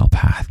unconventional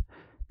path,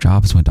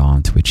 Jobs went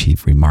on to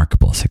achieve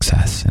remarkable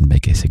success and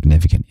make a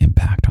significant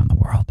impact on the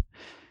world.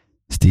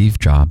 Steve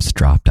Jobs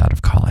dropped out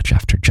of college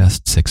after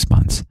just 6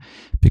 months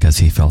because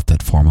he felt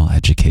that formal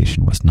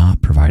education was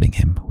not providing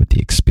him with the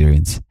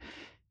experiences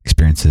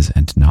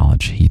and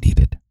knowledge he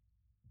needed.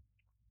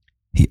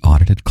 He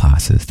audited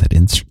classes that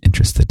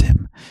interested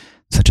him,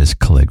 such as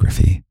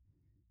calligraphy,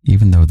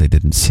 even though they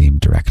didn't seem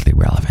directly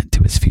relevant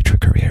to his future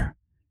career.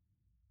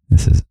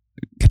 This is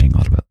getting a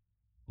little bit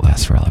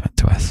less relevant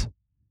to us.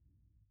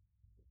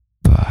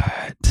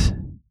 But,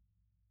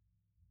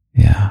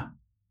 yeah.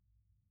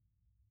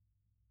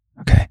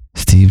 Okay.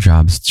 Steve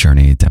Jobs'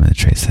 journey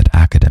demonstrates that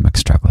academic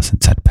struggles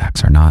and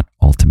setbacks are not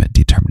ultimate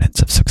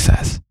determinants of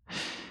success.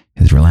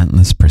 His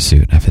relentless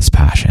pursuit of his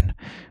passion,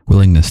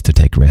 willingness to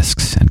take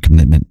risks, and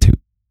commitment to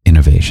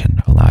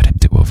innovation allowed him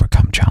to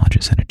overcome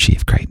challenges and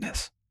achieve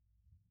greatness.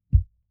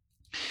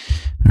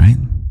 All right.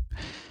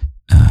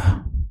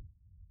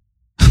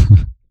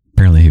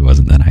 Apparently he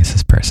wasn't the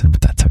nicest person,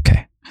 but that's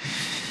okay.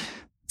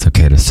 It's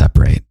okay to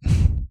separate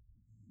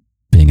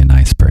being a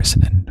nice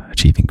person and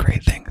achieving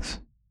great things.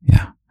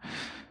 Yeah.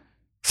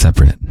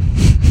 Separate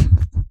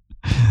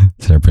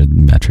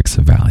metrics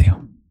of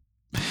value.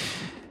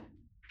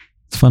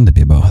 It's fun to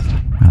be both.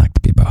 I like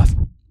to be both.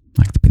 I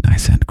like to be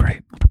nice and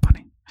great. What a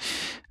bunny.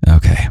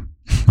 Okay.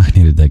 I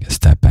need to take a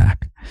step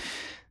back.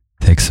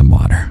 Take some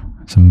water,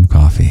 some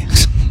coffee.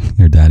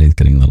 Your daddy's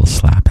getting a little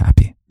slap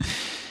happy.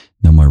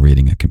 No more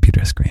reading a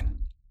computer screen.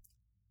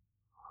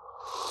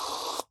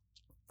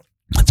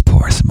 Let's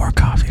pour some more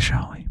coffee,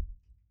 shall we?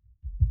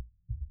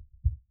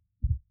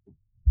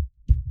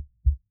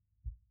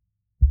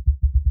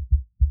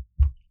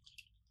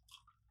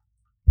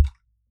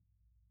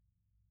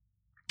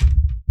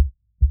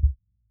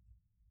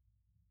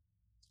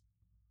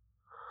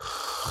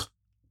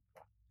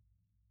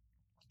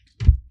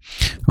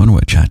 I wonder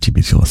what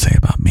ChatGPT will say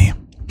about me.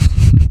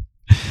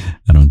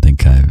 I don't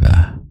think I've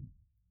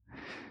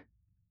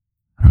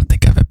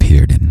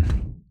appeared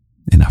in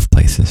enough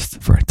places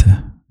for it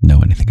to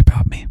know anything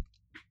about me.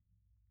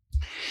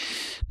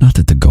 Not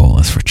that the goal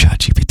is for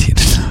ChatGPT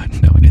to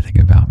not know anything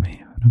about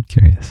me, but I'm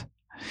curious.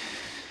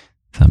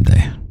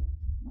 Someday,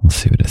 we'll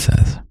see what it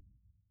says.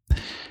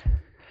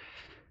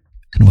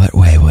 In what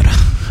way would...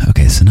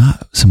 Okay, so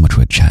not so much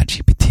what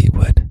ChatGPT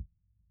would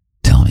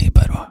tell me,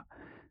 but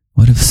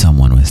what if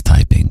someone was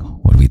typing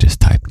what we just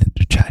typed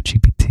into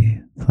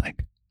ChatGPT?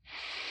 Like,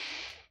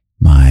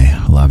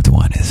 my loved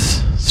one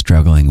is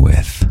struggling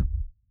with...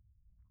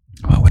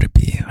 What would it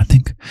be? I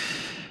think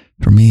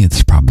for me,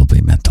 it's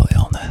probably mental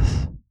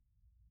illness.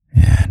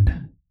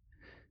 And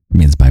it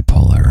means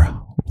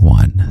bipolar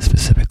 1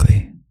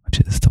 specifically,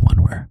 which is the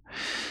one where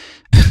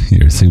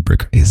you're super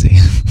crazy.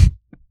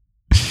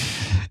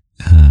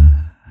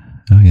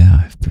 Oh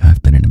yeah,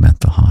 I've been in a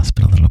mental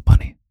hospital, little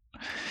bunny.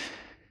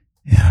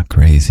 Yeah,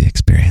 crazy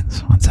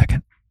experience. 1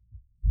 second.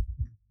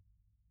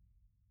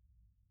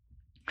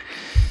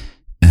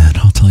 And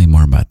I'll tell you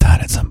more about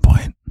that at some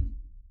point.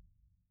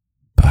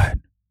 But,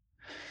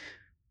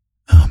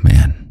 oh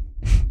man,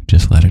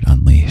 just let it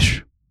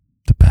unleash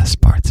the best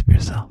parts of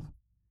yourself.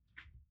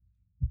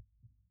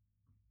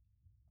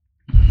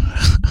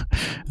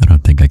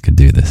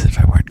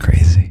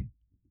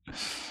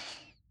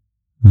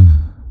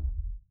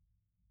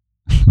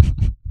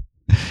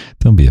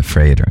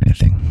 afraid or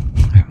anything.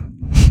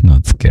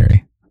 Not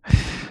scary.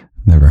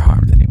 Never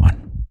harmed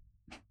anyone.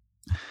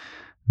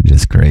 I'm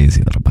just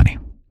crazy little bunny.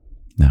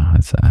 No,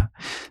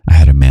 I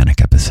had a manic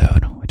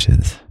episode, which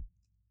is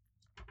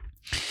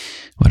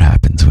what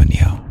happens when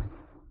you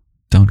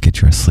don't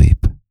get your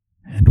sleep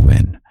and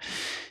when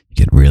you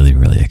get really,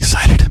 really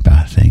excited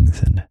about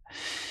things, and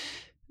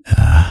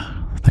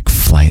like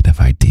flight of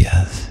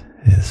ideas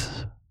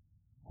is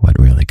what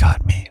really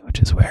got me,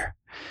 which is where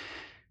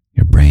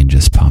your brain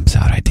just pumps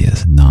out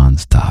ideas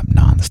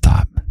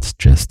nonstop. It's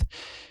just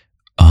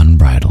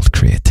unbridled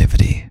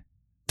creativity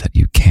that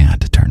you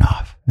can't turn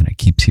off, and it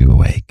keeps you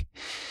awake.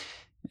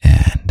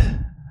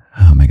 And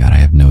oh my God, I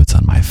have notes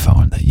on my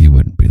phone that you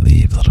wouldn't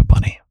believe, little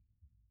bunny.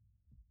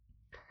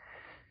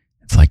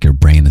 It's like your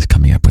brain is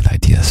coming up with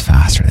ideas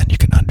faster than you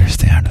can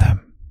understand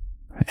them.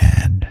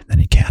 And then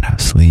you can't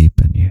have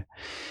sleep, and you,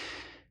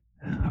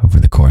 over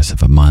the course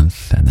of a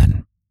month, and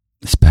then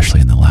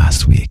especially in the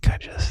last week, I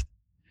just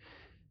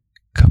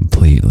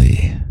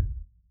completely,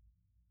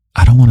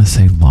 I don't want to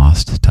say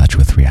lost touch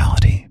with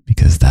reality,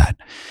 because that's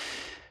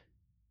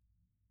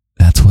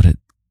what it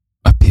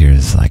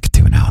appears like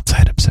to an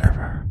outside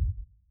observer.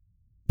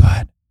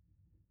 But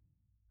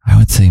I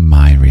would say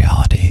my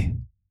reality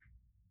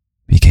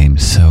became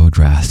so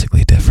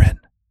drastically different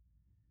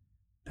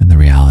than the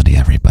reality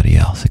everybody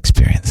else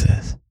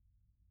experiences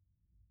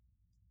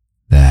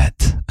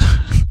that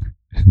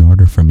in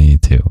order for me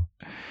to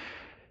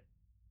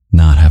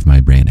not have my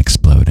brain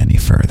explode any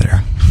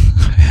further,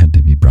 I had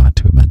to be brought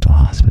to a mental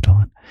hospital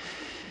and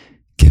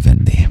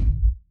given the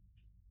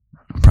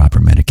proper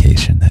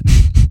medication that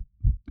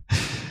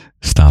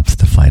stops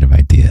the flight of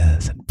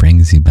ideas and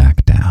brings you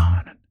back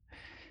down, and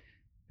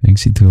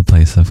brings you to a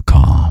place of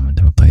calm and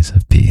to a place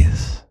of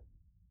peace,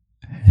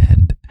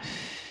 and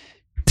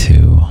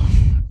to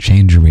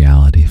change your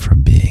reality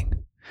from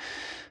being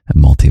a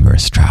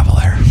multiverse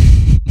traveler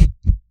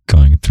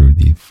going through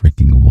the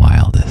freaking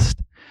wildest,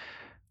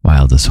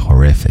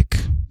 horrific,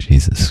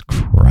 Jesus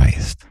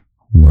Christ,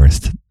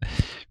 worst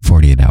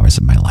 48 hours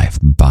of my life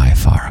by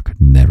far,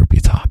 could never be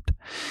topped.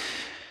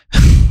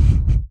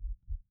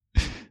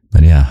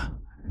 But yeah,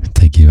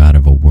 take you out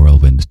of a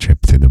whirlwind trip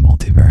through the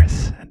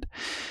multiverse and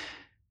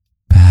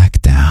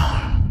back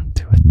down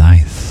to a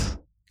nice,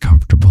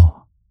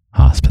 comfortable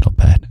hospital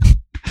bed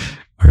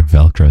where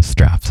Velcro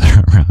straps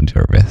are around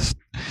your wrist.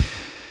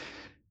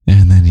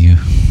 And then you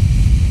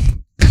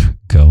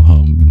go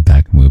home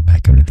and move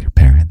back in with your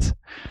parents.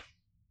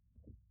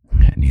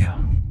 And you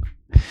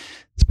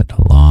spend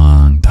a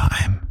long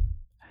time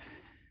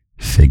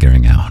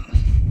figuring out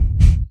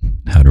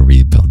how to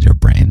rebuild your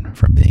brain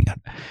from being a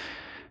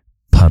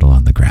puddle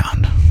on the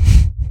ground,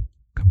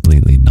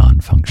 completely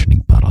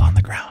non-functioning puddle on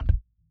the ground,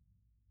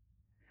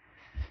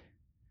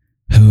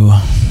 who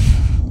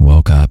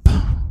woke up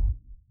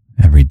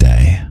every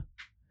day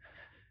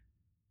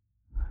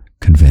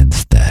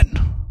convinced that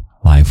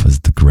life was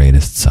the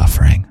greatest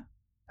suffering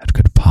that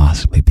could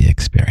possibly be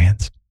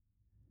experienced,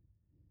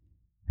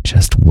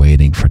 just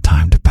waiting for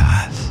time to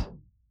pass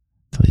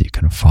till you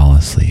can fall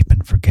asleep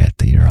and forget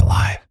that you're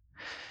alive,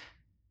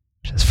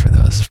 just for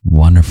those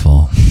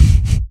wonderful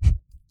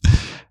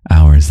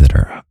hours that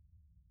are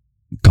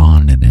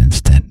gone in an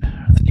instant,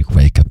 and then you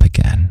wake up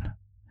again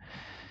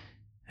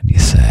and you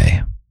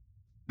say,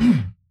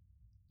 you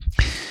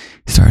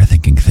start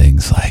thinking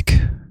things like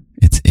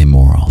it's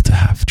immoral to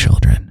have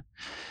children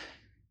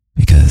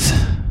because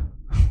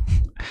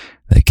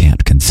they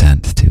can't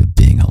consent to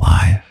being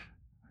alive,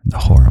 the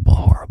horrible,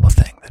 horrible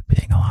thing that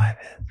being alive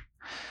is.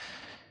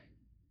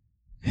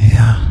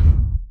 Yeah.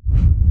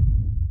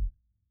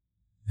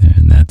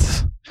 And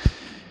that's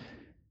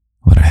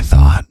what I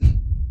thought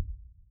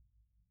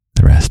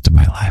the rest of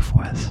my life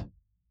was.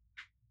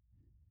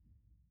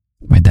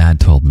 My dad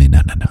told me,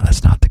 no,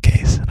 that's not the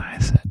case. And I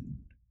said,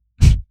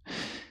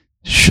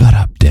 shut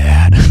up,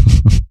 Dad.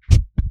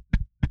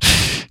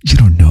 You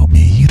don't know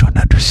me. You don't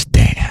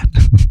understand.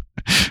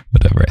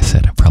 Whatever I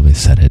said, I probably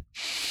said it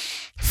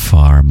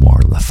far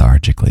more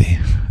lethargically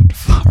and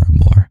far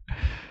more.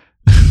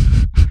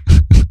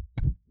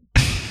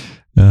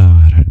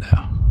 Oh, I don't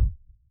know.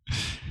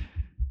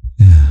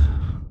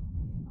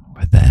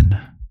 But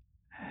then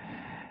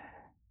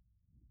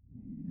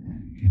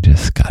you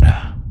just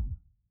gotta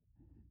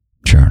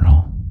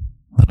journal,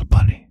 little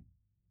bunny.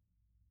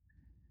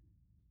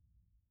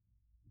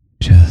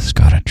 Just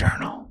gotta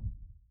journal.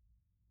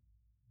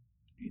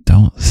 You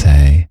don't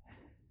say,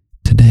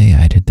 today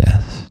I did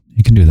this.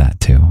 You can do that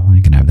too.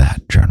 You can have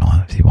that journal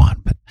if you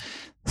want, but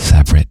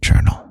separate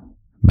journal,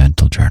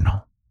 mental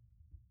journal.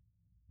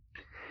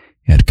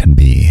 It can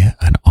be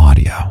an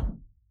audio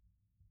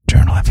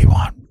journal if you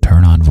want.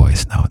 Turn on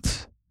voice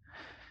notes.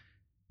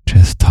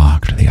 Just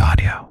talk to the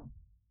audio.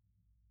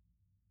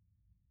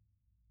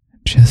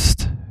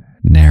 Just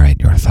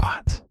narrate your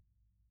thoughts.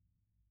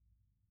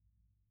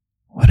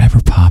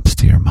 Whatever pops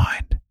to your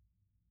mind.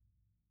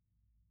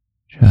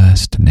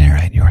 Just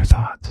narrate your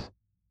thoughts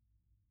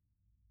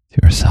to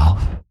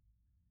yourself.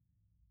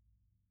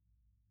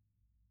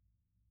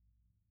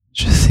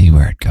 Just see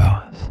where it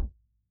goes.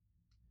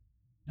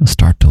 You'll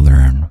start to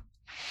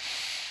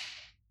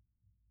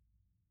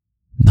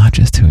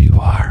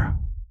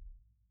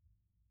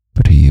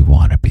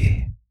want to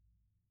be.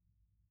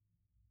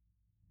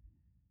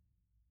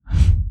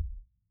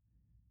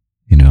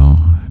 You know,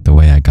 the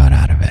way I got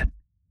out of it.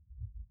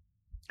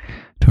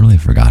 Totally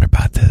forgot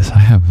about this.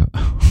 I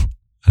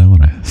don't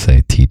want to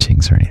say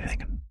teachings or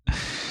anything.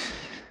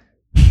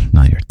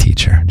 Not your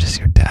teacher, just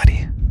your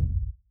daddy.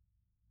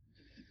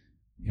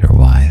 Your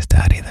wise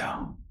daddy,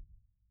 though.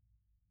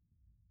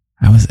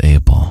 I was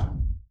able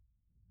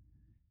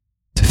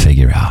to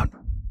figure out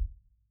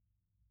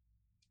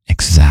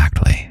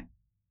exactly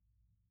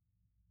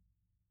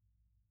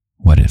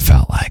what it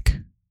felt like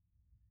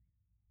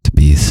to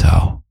be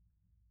so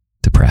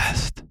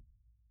depressed.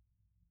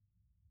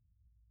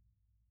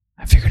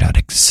 I figured out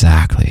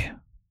exactly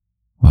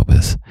what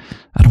was,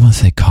 I don't want to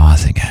say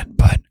causing it,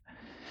 but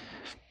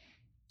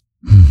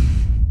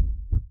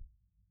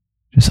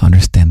just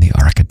understand the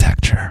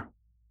architecture,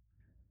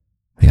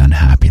 the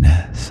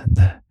unhappiness and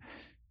the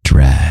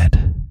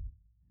dread,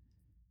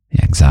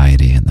 the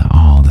anxiety and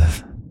all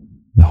the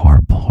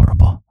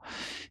horrible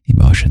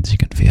emotions you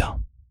can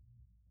feel.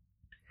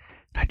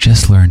 I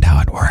just learned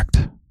how it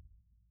worked.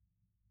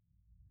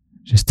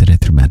 Just did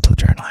it through mental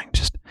journaling.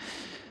 Just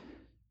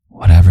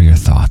whatever your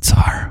thoughts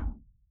are,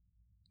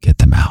 get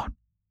them out.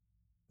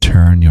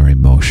 Turn your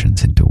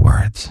emotions into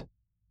words.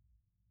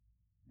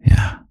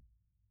 Yeah.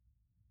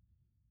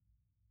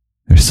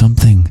 There's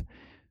something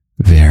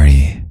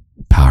very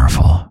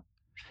powerful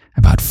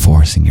about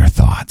forcing your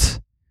thoughts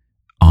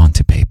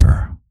onto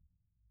paper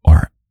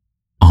or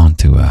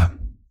onto a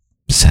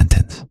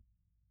sentence.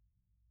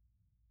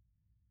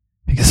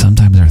 Because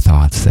sometimes our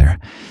thoughts, they're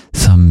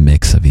some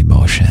mix of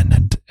emotion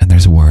and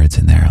there's words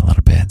in there a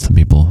little bit. Some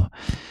people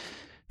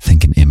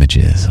think in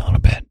images a little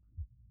bit.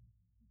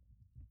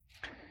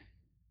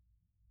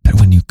 But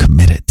when you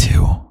commit it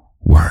to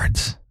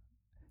words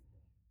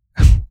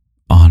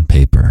on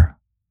paper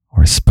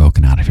or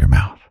spoken out of your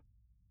mouth,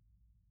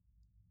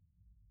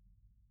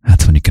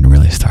 that's when you can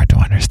really start to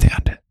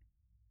understand it.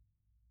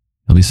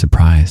 You'll be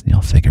surprised and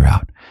you'll figure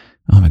out,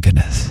 oh my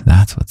goodness,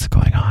 that's what's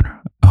going on.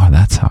 Or, oh,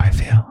 that's how I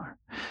feel. Or,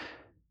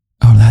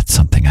 oh, that's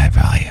something I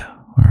value.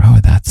 Or, oh,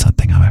 that's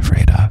something I'm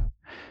afraid of.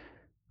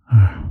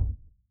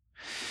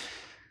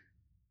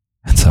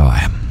 And so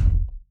I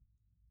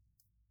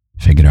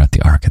figured out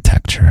the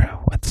architecture of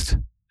what's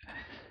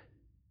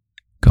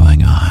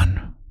going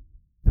on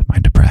with my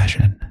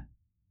depression.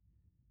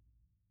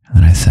 And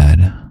then I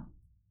said,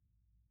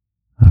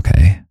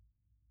 okay,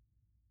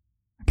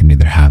 I can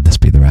either have this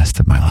be the rest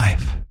of my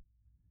life,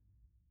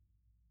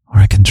 or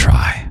I can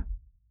try.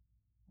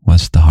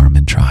 What's the harm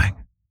in trying?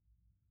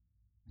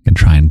 I can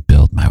try and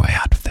build my way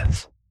out of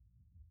this.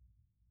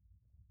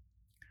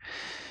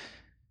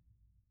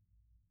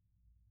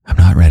 I'm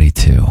not ready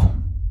to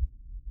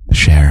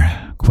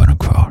share, quote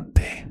unquote,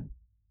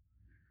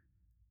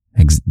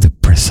 the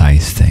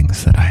precise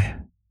things that I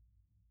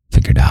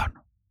figured out,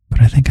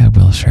 but I think I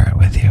will share it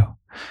with you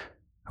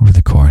over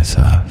the course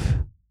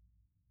of,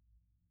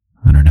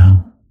 I don't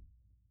know,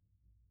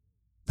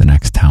 the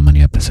next how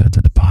many episodes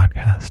of the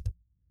podcast.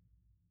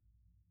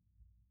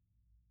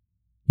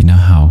 You know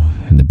how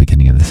in the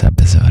beginning of this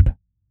episode,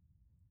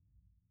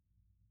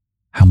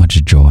 how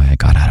much joy I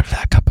got out of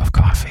that cup of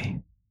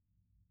coffee?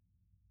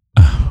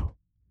 Oh,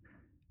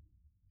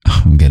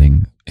 I'm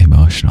getting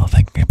emotional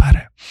thinking about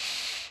it.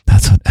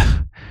 That's what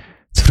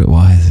it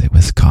was. It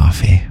was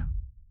coffee,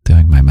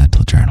 doing my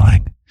mental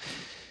journaling.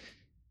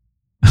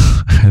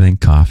 I think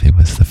coffee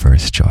was the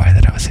first joy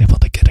that I was able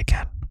to get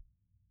again.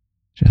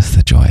 Just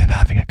the joy of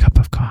having a cup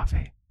of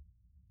coffee.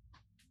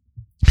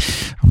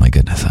 Oh my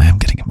goodness, I am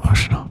getting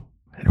emotional.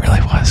 It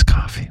really was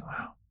coffee.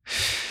 Wow.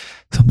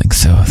 Something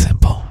so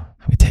simple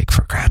we take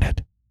for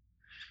granted.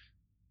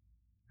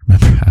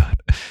 Remember how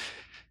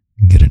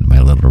I'd get into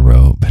my little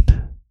robe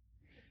and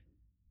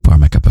pour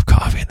my cup of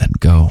coffee and then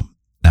go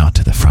out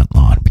to the front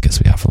lawn,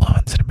 because we have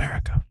lawns in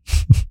America.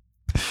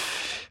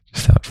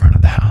 Just out front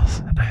of the house.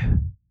 And I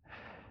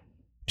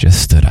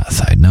just stood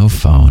outside. No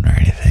phone or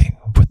anything.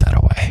 Put that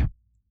away.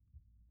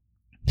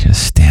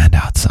 Just stand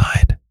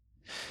outside.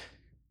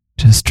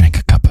 Just drink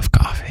a cup of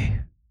coffee.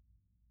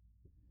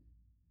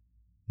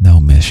 No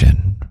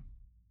mission.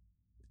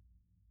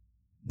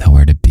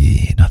 Nowhere to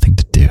be. Nothing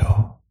to do.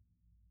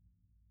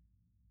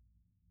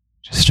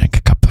 Just drink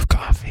a cup of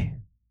coffee.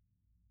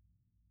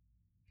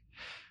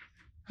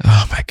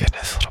 Oh my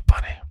goodness, little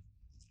bunny.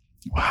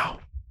 Wow.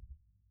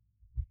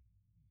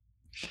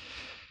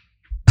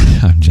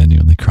 I'm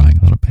genuinely crying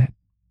a little bit.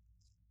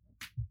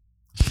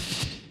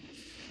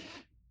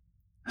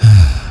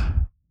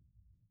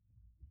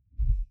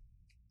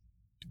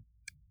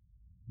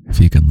 If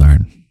you can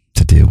learn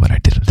to do what I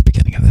did at the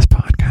beginning of this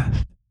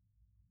podcast,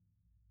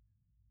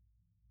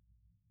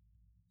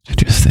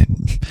 just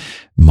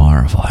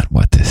marvel at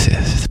what this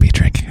is to be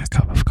drinking a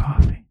cup of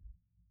coffee.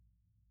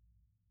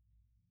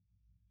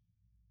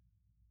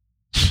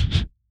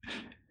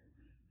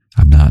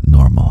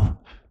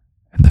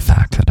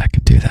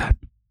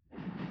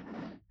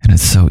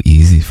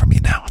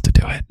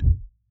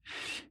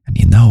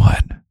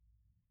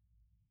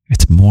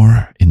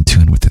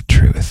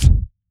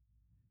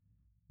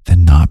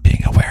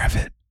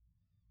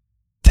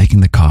 taking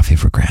the coffee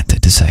for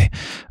granted, to say,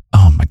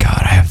 oh my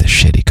God, I have the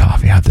shitty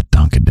coffee. I have the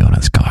Dunkin'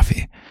 Donuts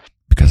coffee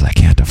because I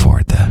can't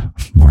afford the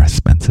more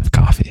expensive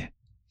coffee.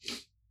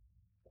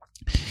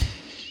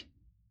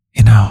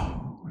 You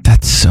know,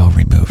 that's so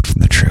removed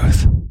from the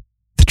truth.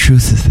 The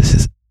truth is, this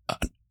is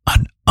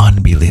an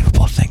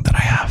unbelievable thing that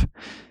I have.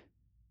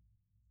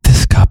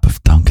 This cup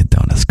of Dunkin'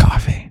 Donuts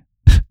coffee,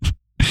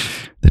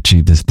 the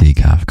cheapest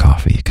decaf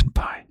coffee you can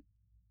buy.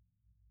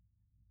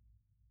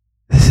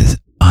 This is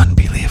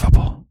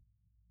unbelievable.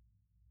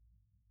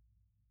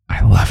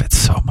 I love it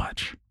so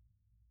much.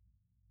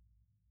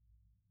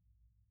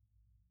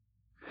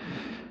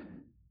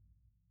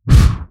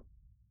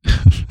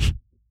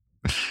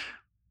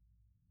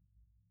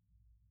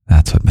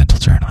 That's what mental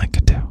journaling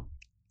can do.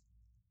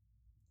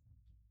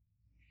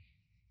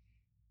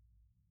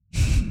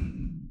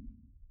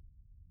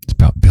 It's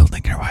about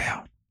building your way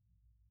out.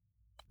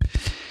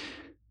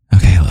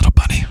 Okay, little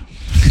bunny.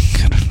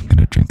 I'm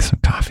gonna drink some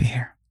coffee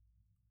here.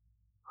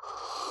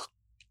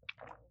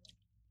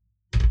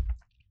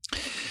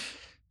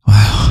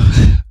 Wow.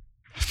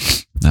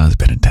 That was a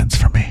bit intense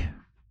for me.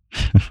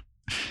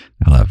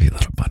 I love you,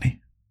 little bunny.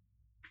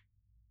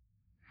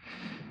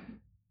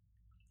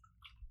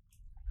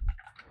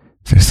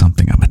 If there's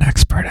something I'm an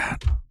expert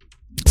at,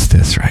 it's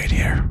this right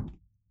here.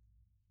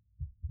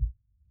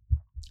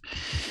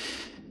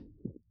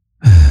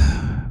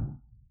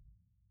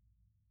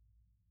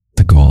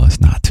 The goal is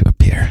not to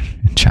appear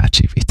in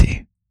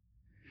ChatGPT.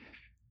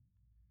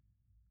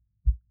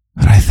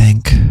 But I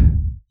think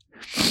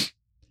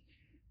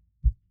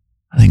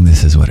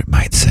this is what it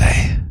might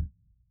say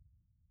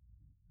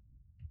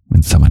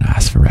when someone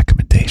asks for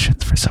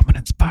recommendations for someone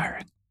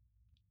inspiring.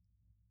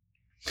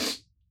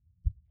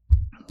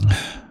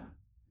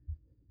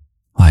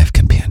 Life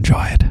can be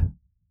enjoyed.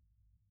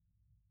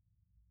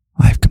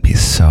 Life can be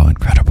so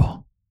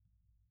incredible.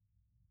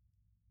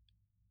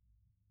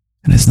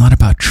 And it's not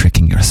about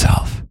tricking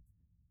yourself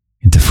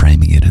into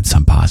framing it in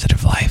some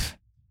positive life.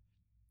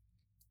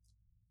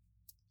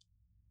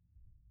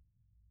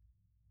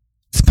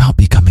 It's about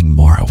becoming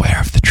more aware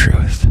of the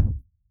truth.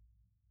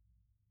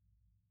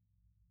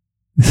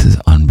 This is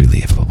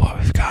unbelievable what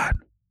we've got.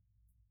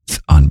 It's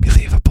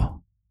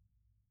unbelievable.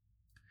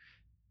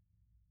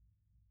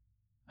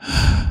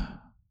 And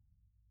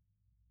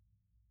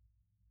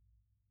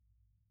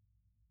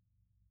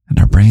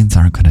our brains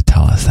aren't going to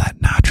tell us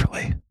that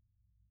naturally.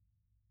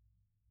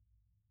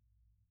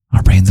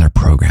 Our brains are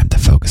programmed to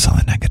focus on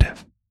the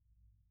negative.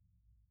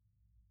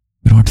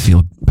 We don't have to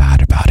feel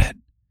bad about it.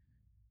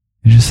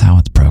 It's just how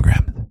it's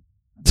programmed.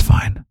 It's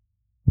fine.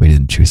 We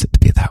didn't choose it to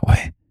be that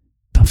way.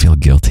 Don't feel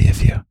guilty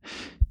if you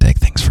take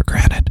things for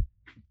granted.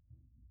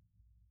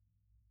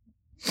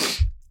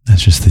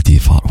 That's just the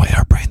default way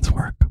our brains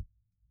work.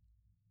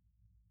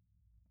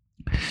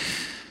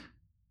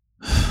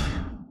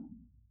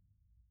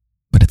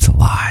 But it's a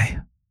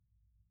lie.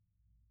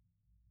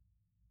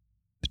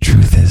 The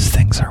truth is,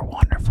 things are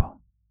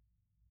wonderful.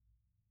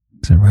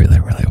 Things are really,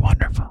 really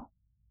wonderful.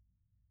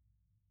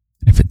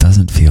 And if it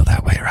doesn't feel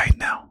that way right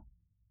now,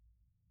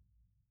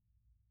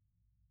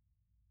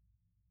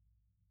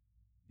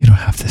 you don't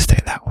have to stay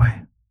that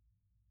way.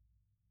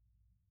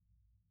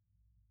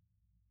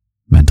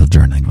 Mental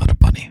journaling, little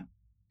bunny.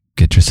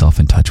 Get yourself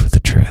in touch with the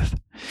truth.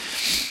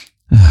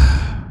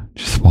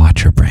 Just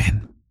watch your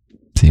brain.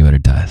 See what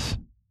it does.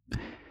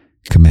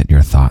 Commit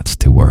your thoughts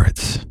to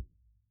words.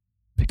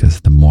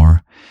 Because the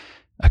more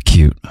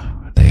acute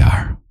they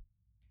are,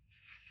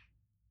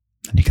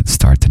 then you can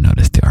start to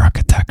notice the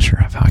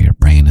architecture of how your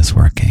brain is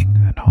working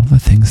and all the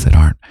things that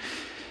aren't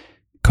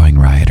going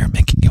right or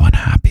making you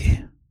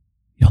unhappy.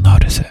 You'll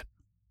notice it.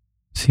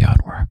 See how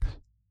it works.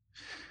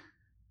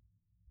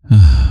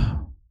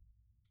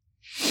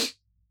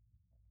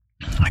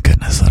 My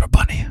goodness, little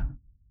bunny.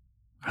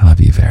 I love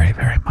you very,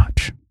 very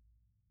much.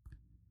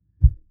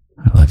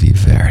 I love you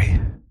very,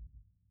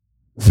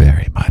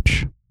 very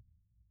much.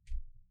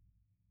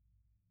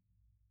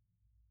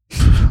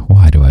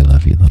 Why do I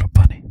love you, little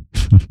bunny?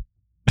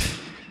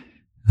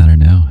 I don't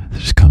know. It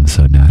just comes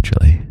so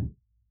naturally.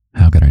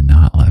 How could I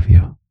not love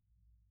you?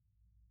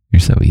 You're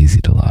so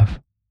easy to love.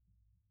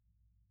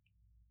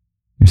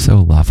 You're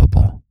so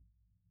lovable.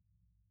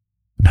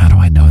 And how do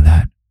I know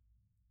that?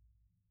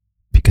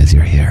 Because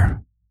you're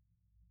here.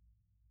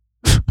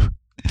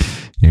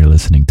 You're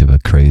listening to a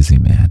crazy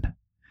man,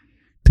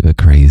 to a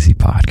crazy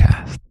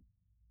podcast.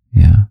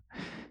 Yeah.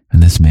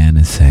 And this man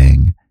is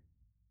saying,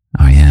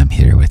 I am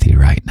here with you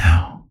right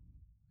now.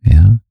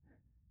 Yeah.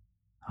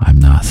 I'm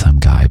not some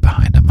guy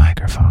behind a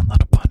microphone,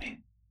 little bunny.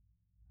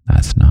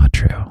 That's not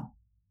true.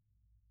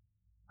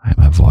 I'm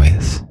a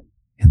voice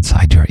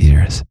inside your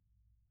ears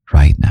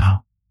right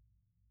now.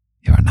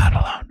 You are not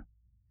alone.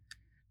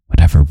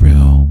 Whatever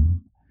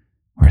room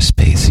or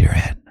space you're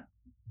in,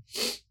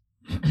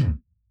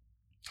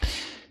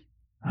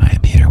 I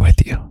am here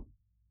with you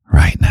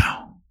right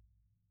now.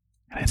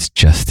 And it's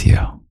just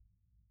you.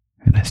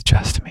 And it's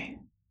just me.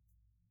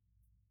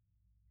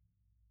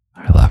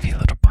 I love you,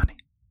 little bunny.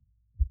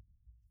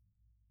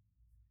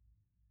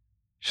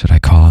 Should I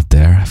call it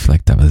there? I feel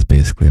like that was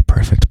basically a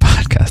perfect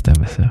podcast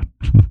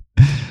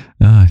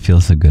feel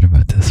so good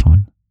about this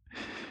one.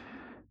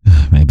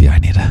 Maybe I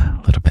need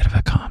a little bit of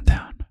a calm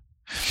down.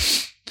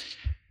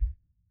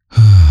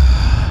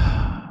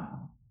 I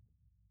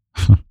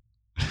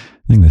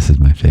think this is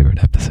my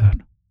favorite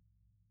episode.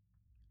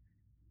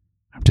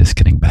 I'm just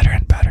getting better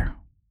and better.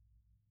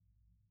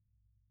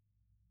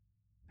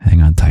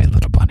 Hang on tight,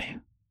 little bunny.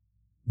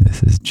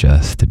 This is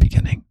just the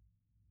beginning.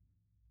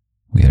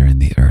 We are in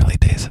the early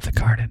days of the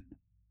garden.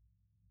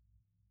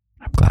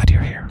 I'm glad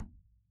you're here.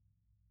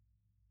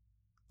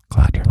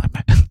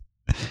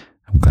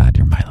 I'm glad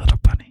you're my little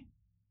bunny.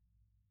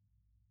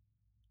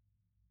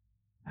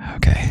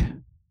 Okay.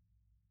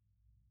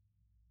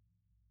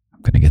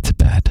 I'm gonna get to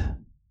bed.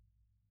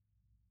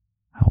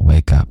 I'll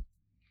wake up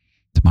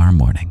tomorrow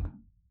morning.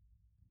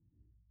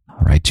 I'll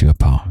write you a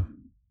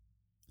poem.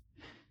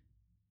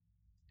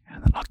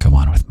 And then I'll go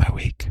on with my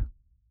week.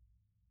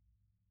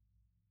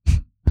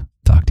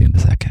 Talk to you in a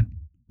second.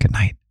 Good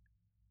night.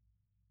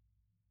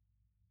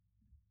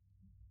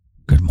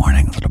 Good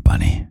morning, little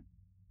bunny.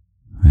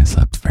 I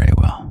slept very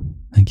well.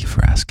 Thank you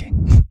for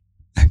asking.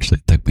 Actually,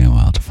 it took me a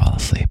while to fall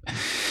asleep.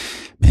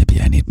 Maybe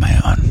I need my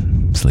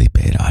own sleep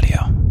aid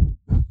audio.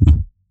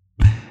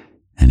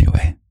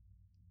 Anyway,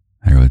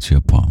 I wrote you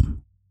a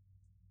poem.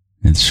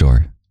 It's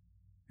short,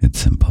 it's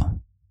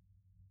simple,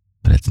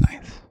 but it's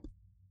nice.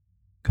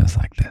 It goes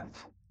like this.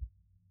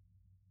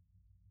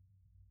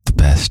 The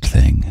best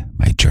thing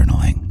my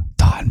journaling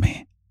taught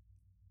me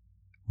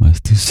was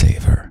to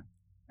savor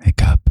a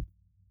cup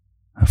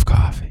of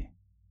coffee.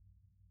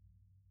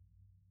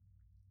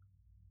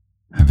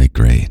 Have a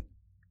great,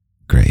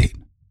 great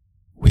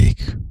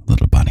week,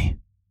 little bunny.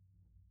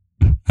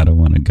 I don't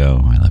want to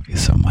go. I love you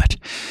so much.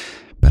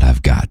 But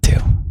I've got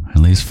to, at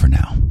least for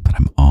now. But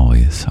I'm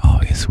always,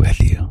 always with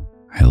you.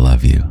 I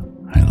love you.